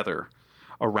together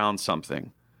around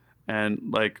something. And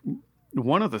like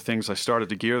one of the things I started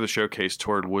to gear the showcase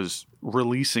toward was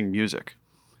releasing music.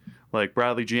 Like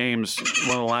Bradley James,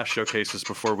 one of the last showcases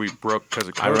before we broke because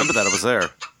of COVID. I remember that. I was there.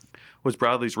 Was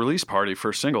Bradley's release party for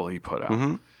a single he put out.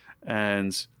 Mm-hmm.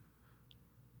 And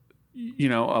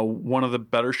one of the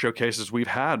better showcases we've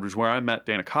had was where I met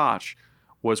Dana Koch,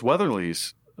 was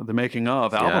Weatherly's, the making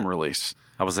of album release.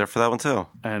 I was there for that one too.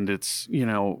 And it's,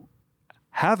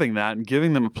 having that and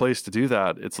giving them a place to do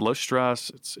that. It's low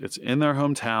stress. It's in their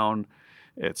hometown.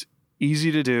 It's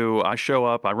easy to do. I show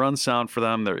up, I run sound for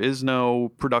them. There is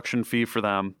no production fee for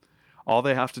them. All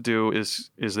they have to do is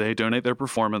they donate their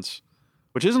performance,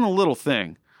 which isn't a little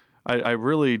thing. I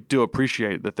really do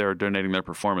appreciate that they're donating their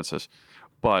performances.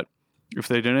 But if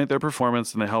they donate their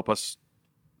performance and they help us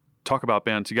talk about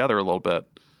Band Together a little bit,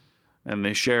 and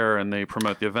they share and they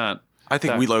promote the event. I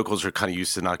think we locals are kind of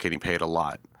used to not getting paid a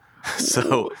lot.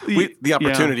 So the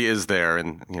opportunity is there,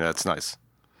 and it's nice.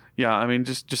 Yeah, I mean,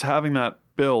 just having that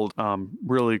build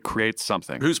really creates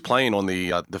something. Who's playing on the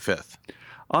 5th?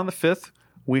 On the 5th,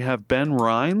 we have Ben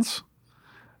Rhines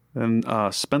and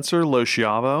Spencer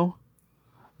Losciavo.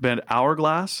 Band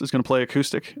Hourglass is going to play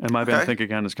acoustic, and my band Think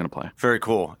Again is going to play. Very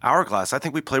cool. Hourglass, I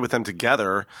think we played with them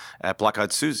together at Black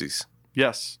Eyed Susie's.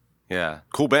 Yes. Yeah,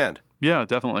 cool band. Yeah,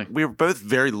 definitely. We were both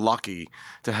very lucky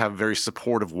to have very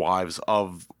supportive wives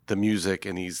of the music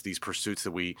and these pursuits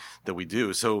that we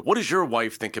do. So what does your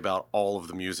wife think about all of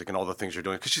the music and all the things you're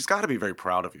doing? Because she's got to be very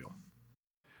proud of you.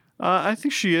 I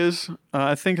think she is.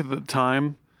 I think at the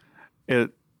time,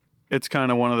 it's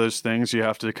kind of one of those things you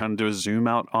have to kind of do a zoom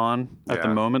out on. At the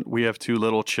moment, we have 2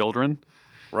 little children.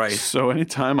 Right. So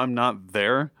anytime I'm not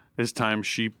there is time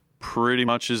she pretty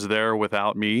much is there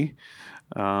without me.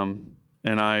 And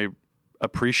I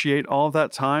appreciate all of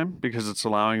that time because it's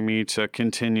allowing me to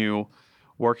continue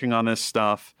working on this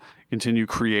stuff, continue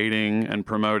creating and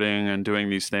promoting and doing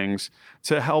these things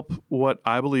to help what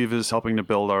I believe is helping to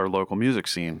build our local music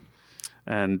scene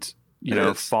and,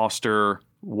 foster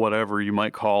whatever you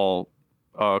might call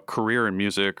a career in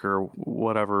music or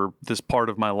whatever, this part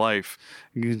of my life,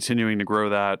 continuing to grow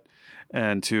that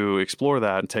and to explore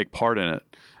that and take part in it.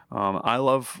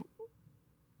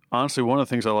 Honestly, one of the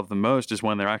things I love the most is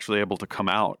when they're actually able to come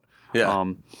out. Yeah.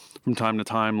 From time to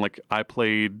time, like I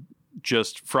played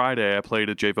just Friday, I played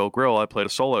at Jayville Grill. I played a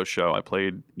solo show. I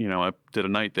played, I did a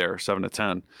night there, 7 to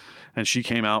 10, and she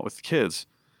came out with the kids.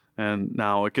 And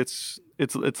now it's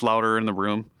louder in the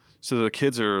room. So the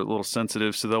kids are a little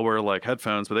sensitive, so they'll wear like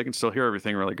headphones, but they can still hear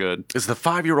everything really good. Is the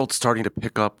 5-year-old starting to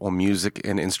pick up on music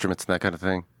and instruments and that kind of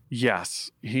thing?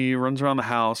 Yes, he runs around the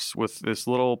house with this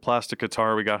little plastic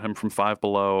guitar we got him from Five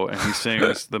Below, and he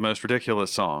sings the most ridiculous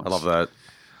songs. I love that.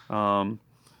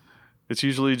 It's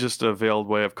usually just a veiled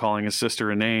way of calling his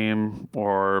sister a name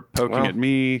or poking at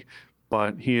me,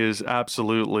 but he is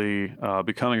absolutely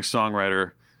becoming a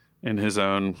songwriter in his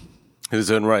own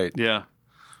right. Yeah.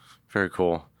 Very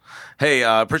cool. Hey,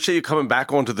 appreciate you coming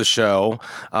back onto the show.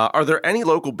 Are there any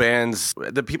local bands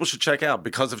that people should check out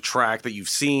because of track that you've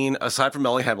seen, aside from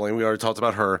Melly Hemling? We already talked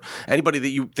about her. Anybody that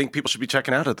you think people should be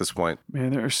checking out at this point?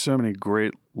 Man, there are so many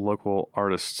great local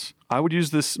artists. I would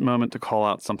use this moment to call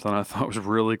out something I thought was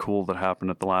really cool that happened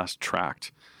at the last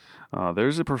Tract.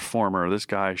 There's a performer, this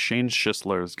guy, Shane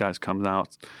Schisler. This guy's comes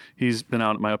out. He's been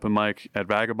out at my open mic at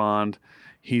Vagabond.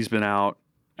 He's been out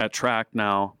at Tract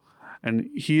now.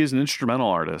 And he is an instrumental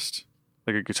artist,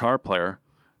 like a guitar player.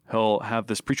 He'll have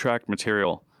this pre-tracked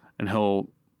material, and he'll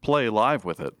play live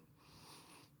with it.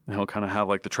 And he'll kind of have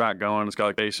like the track going. It's got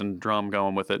like bass and drum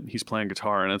going with it. He's playing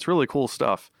guitar, and it's really cool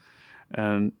stuff.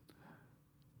 And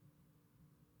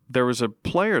there was a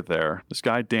player there, this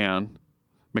guy Dan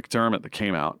McDermott, that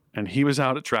came out, and he was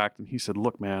out at Tract, and he said,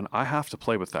 "Look, man, I have to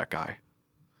play with that guy."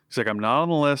 He's like, "I'm not on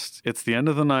the list. It's the end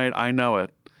of the night. I know it,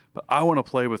 but I want to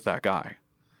play with that guy."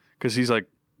 Because he's like,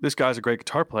 this guy's a great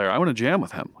guitar player. I want to jam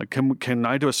with him. Like, can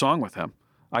I do a song with him?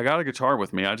 I got a guitar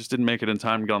with me. I just didn't make it in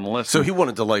time to get on the list. So he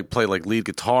wanted to like play like lead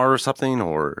guitar or something,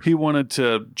 or he wanted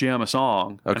to jam a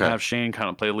song and have Shane kind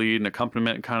of play lead and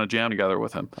accompaniment and kind of jam together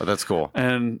with him. Oh, that's cool.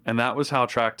 And that was how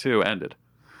Track 2 ended.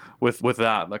 With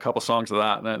that, a couple songs of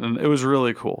that, and it was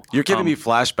really cool. You're giving me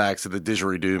flashbacks to the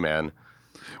didgeridoo, man.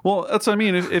 Well, that's what I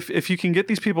mean. If you can get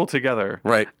these people together,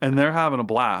 right, and they're having a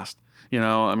blast.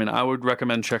 I mean, I would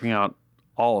recommend checking out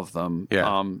all of them.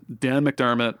 Yeah. Dan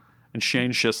McDermott and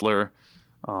Shane Schisler.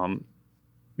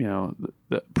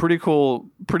 The pretty cool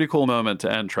moment to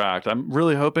end Tract. I'm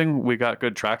really hoping we got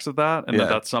good tracks of that, and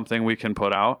that's something we can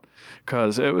put out,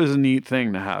 because it was a neat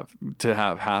thing to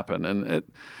have happen. And it,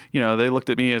 they looked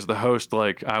at me as the host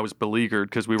like I was beleaguered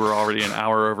because we were already an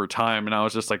hour over time, and I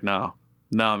was just like, no,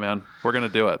 man, we're gonna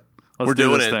do it. Let's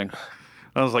do this thing.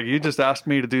 I was like, you just asked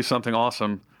me to do something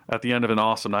awesome at the end of an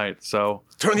awesome night. So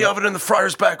turn the oven and the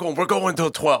fryers back on. We're going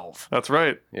till 12. That's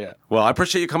right. Yeah. Well, I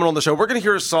appreciate you coming on the show. We're going to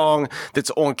hear a song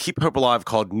that's on Keep Hope Alive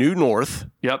called New North.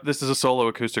 Yep. This is a solo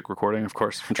acoustic recording, of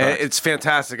course. And it's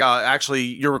fantastic. Actually,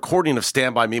 your recording of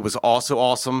Stand By Me was also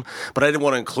awesome, but I didn't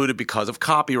want to include it because of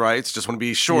copyrights. Just want to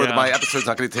be sure that my episode's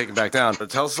not going to be taken back down. But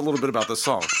tell us a little bit about this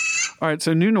song. All right.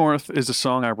 So New North is a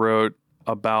song I wrote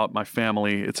about my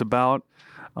family. It's about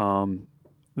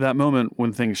that moment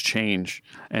when things change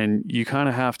and you kind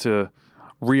of have to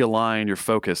realign your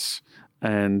focus.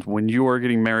 And when you are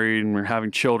getting married and you're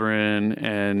having children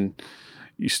and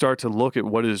you start to look at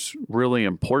what is really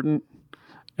important,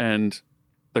 and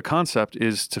the concept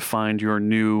is to find your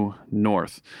new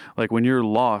north. Like when you're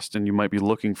lost and you might be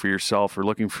looking for yourself or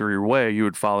looking for your way, you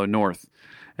would follow north.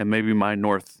 And maybe my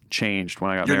north changed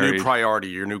when I got married. Your new priority,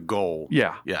 your new goal.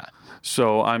 Yeah. Yeah.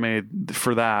 So I made,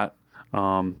 for that,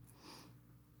 my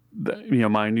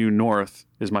new north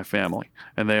is my family,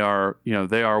 and they are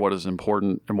what is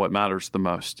important and what matters the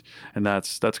most, and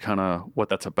that's kind of what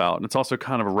that's about. And it's also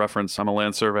kind of a reference. I'm a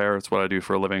land surveyor. It's what I do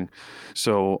for a living.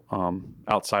 So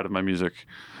outside of my music,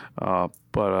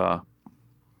 but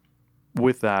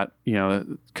with that,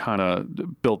 kind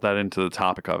of built that into the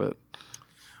topic of it.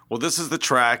 Well, this is the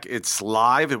track. It's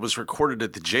live. It was recorded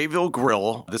at the Jayville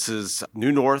Grill. This is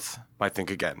New North by Think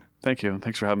Again. Thank you.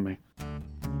 Thanks for having me.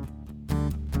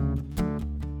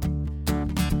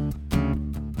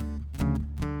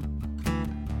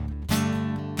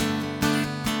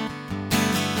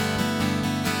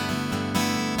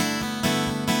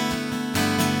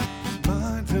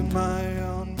 My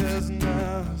own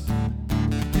business,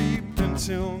 deep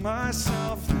into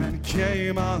myself, and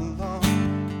came along.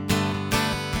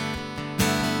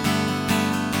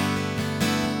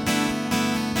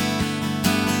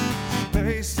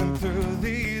 Pacing through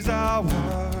these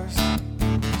hours,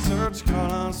 search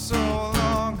gone on so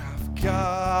long. I've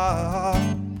got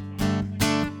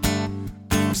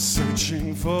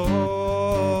searching for more.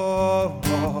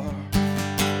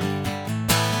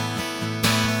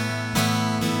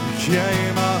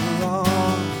 Came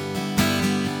along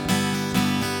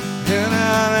in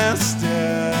an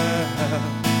instant,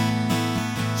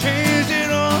 changed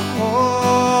it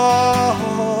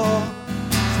all.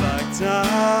 It's like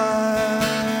time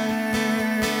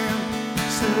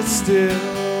stood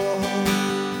still,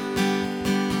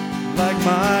 like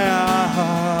my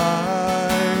eyes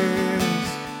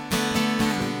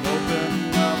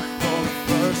opened up for the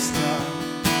first time.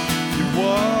 You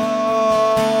walked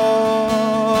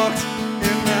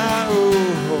in my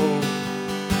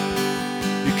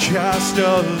cast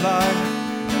a light,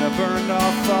 and I burned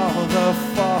off all the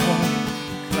fog,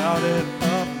 clouded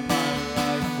up my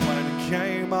life when it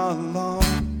came along.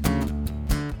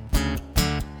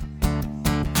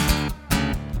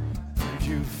 Thank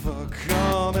you for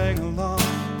coming along.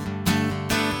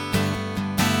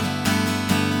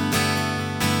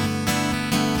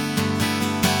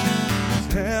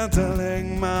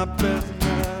 Handling my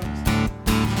business,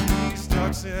 these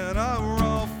ducks in a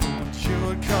row for when you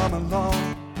would come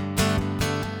along.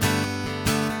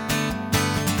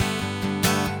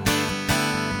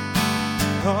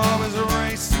 Always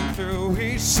racing through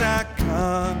each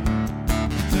second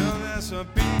till this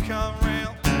would become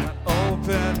real and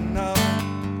open up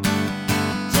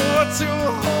door to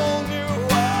a whole new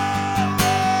world.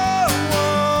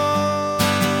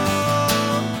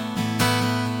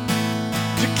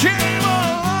 You came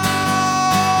along,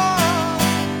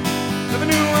 never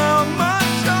knew how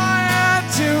much I had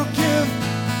to give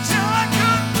till I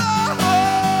could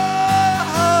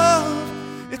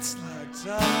love. It's like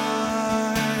time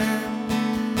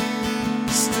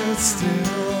stood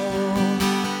still,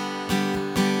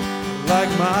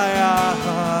 like my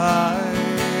eyes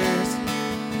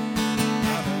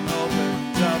have been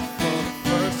opened up for the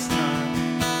first time.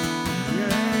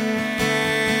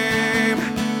 Came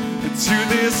into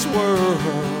this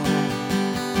world,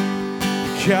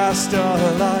 cast a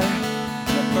light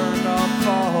that burned off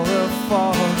all the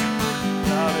fog,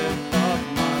 clouded up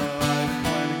my life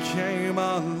when it came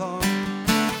along.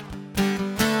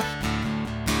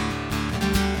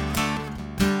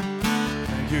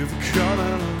 Thank you for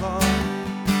coming along.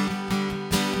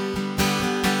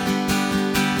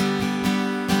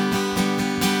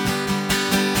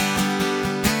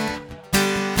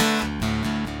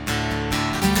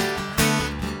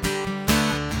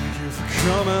 Thank you for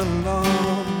coming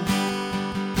along.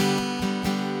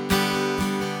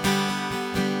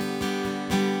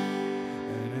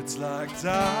 And it's like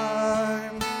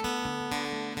time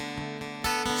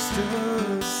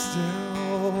stood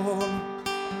still,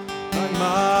 like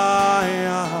my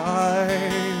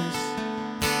eyes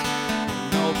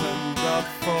opened up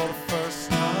for the first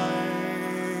time.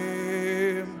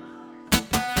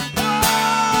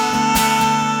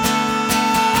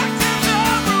 Walked in the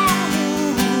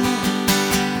room,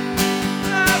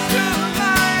 left a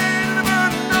light,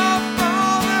 burned off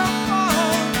all the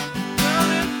fog,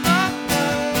 burning up my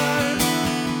life.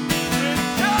 And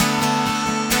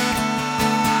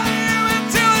came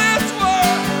into this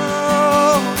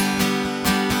world,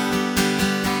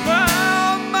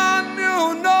 found my new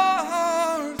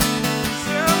north,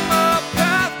 set my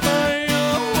path by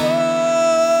your word.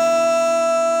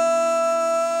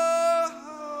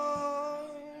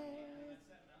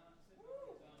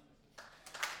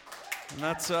 And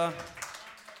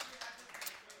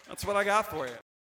that's what I got for you.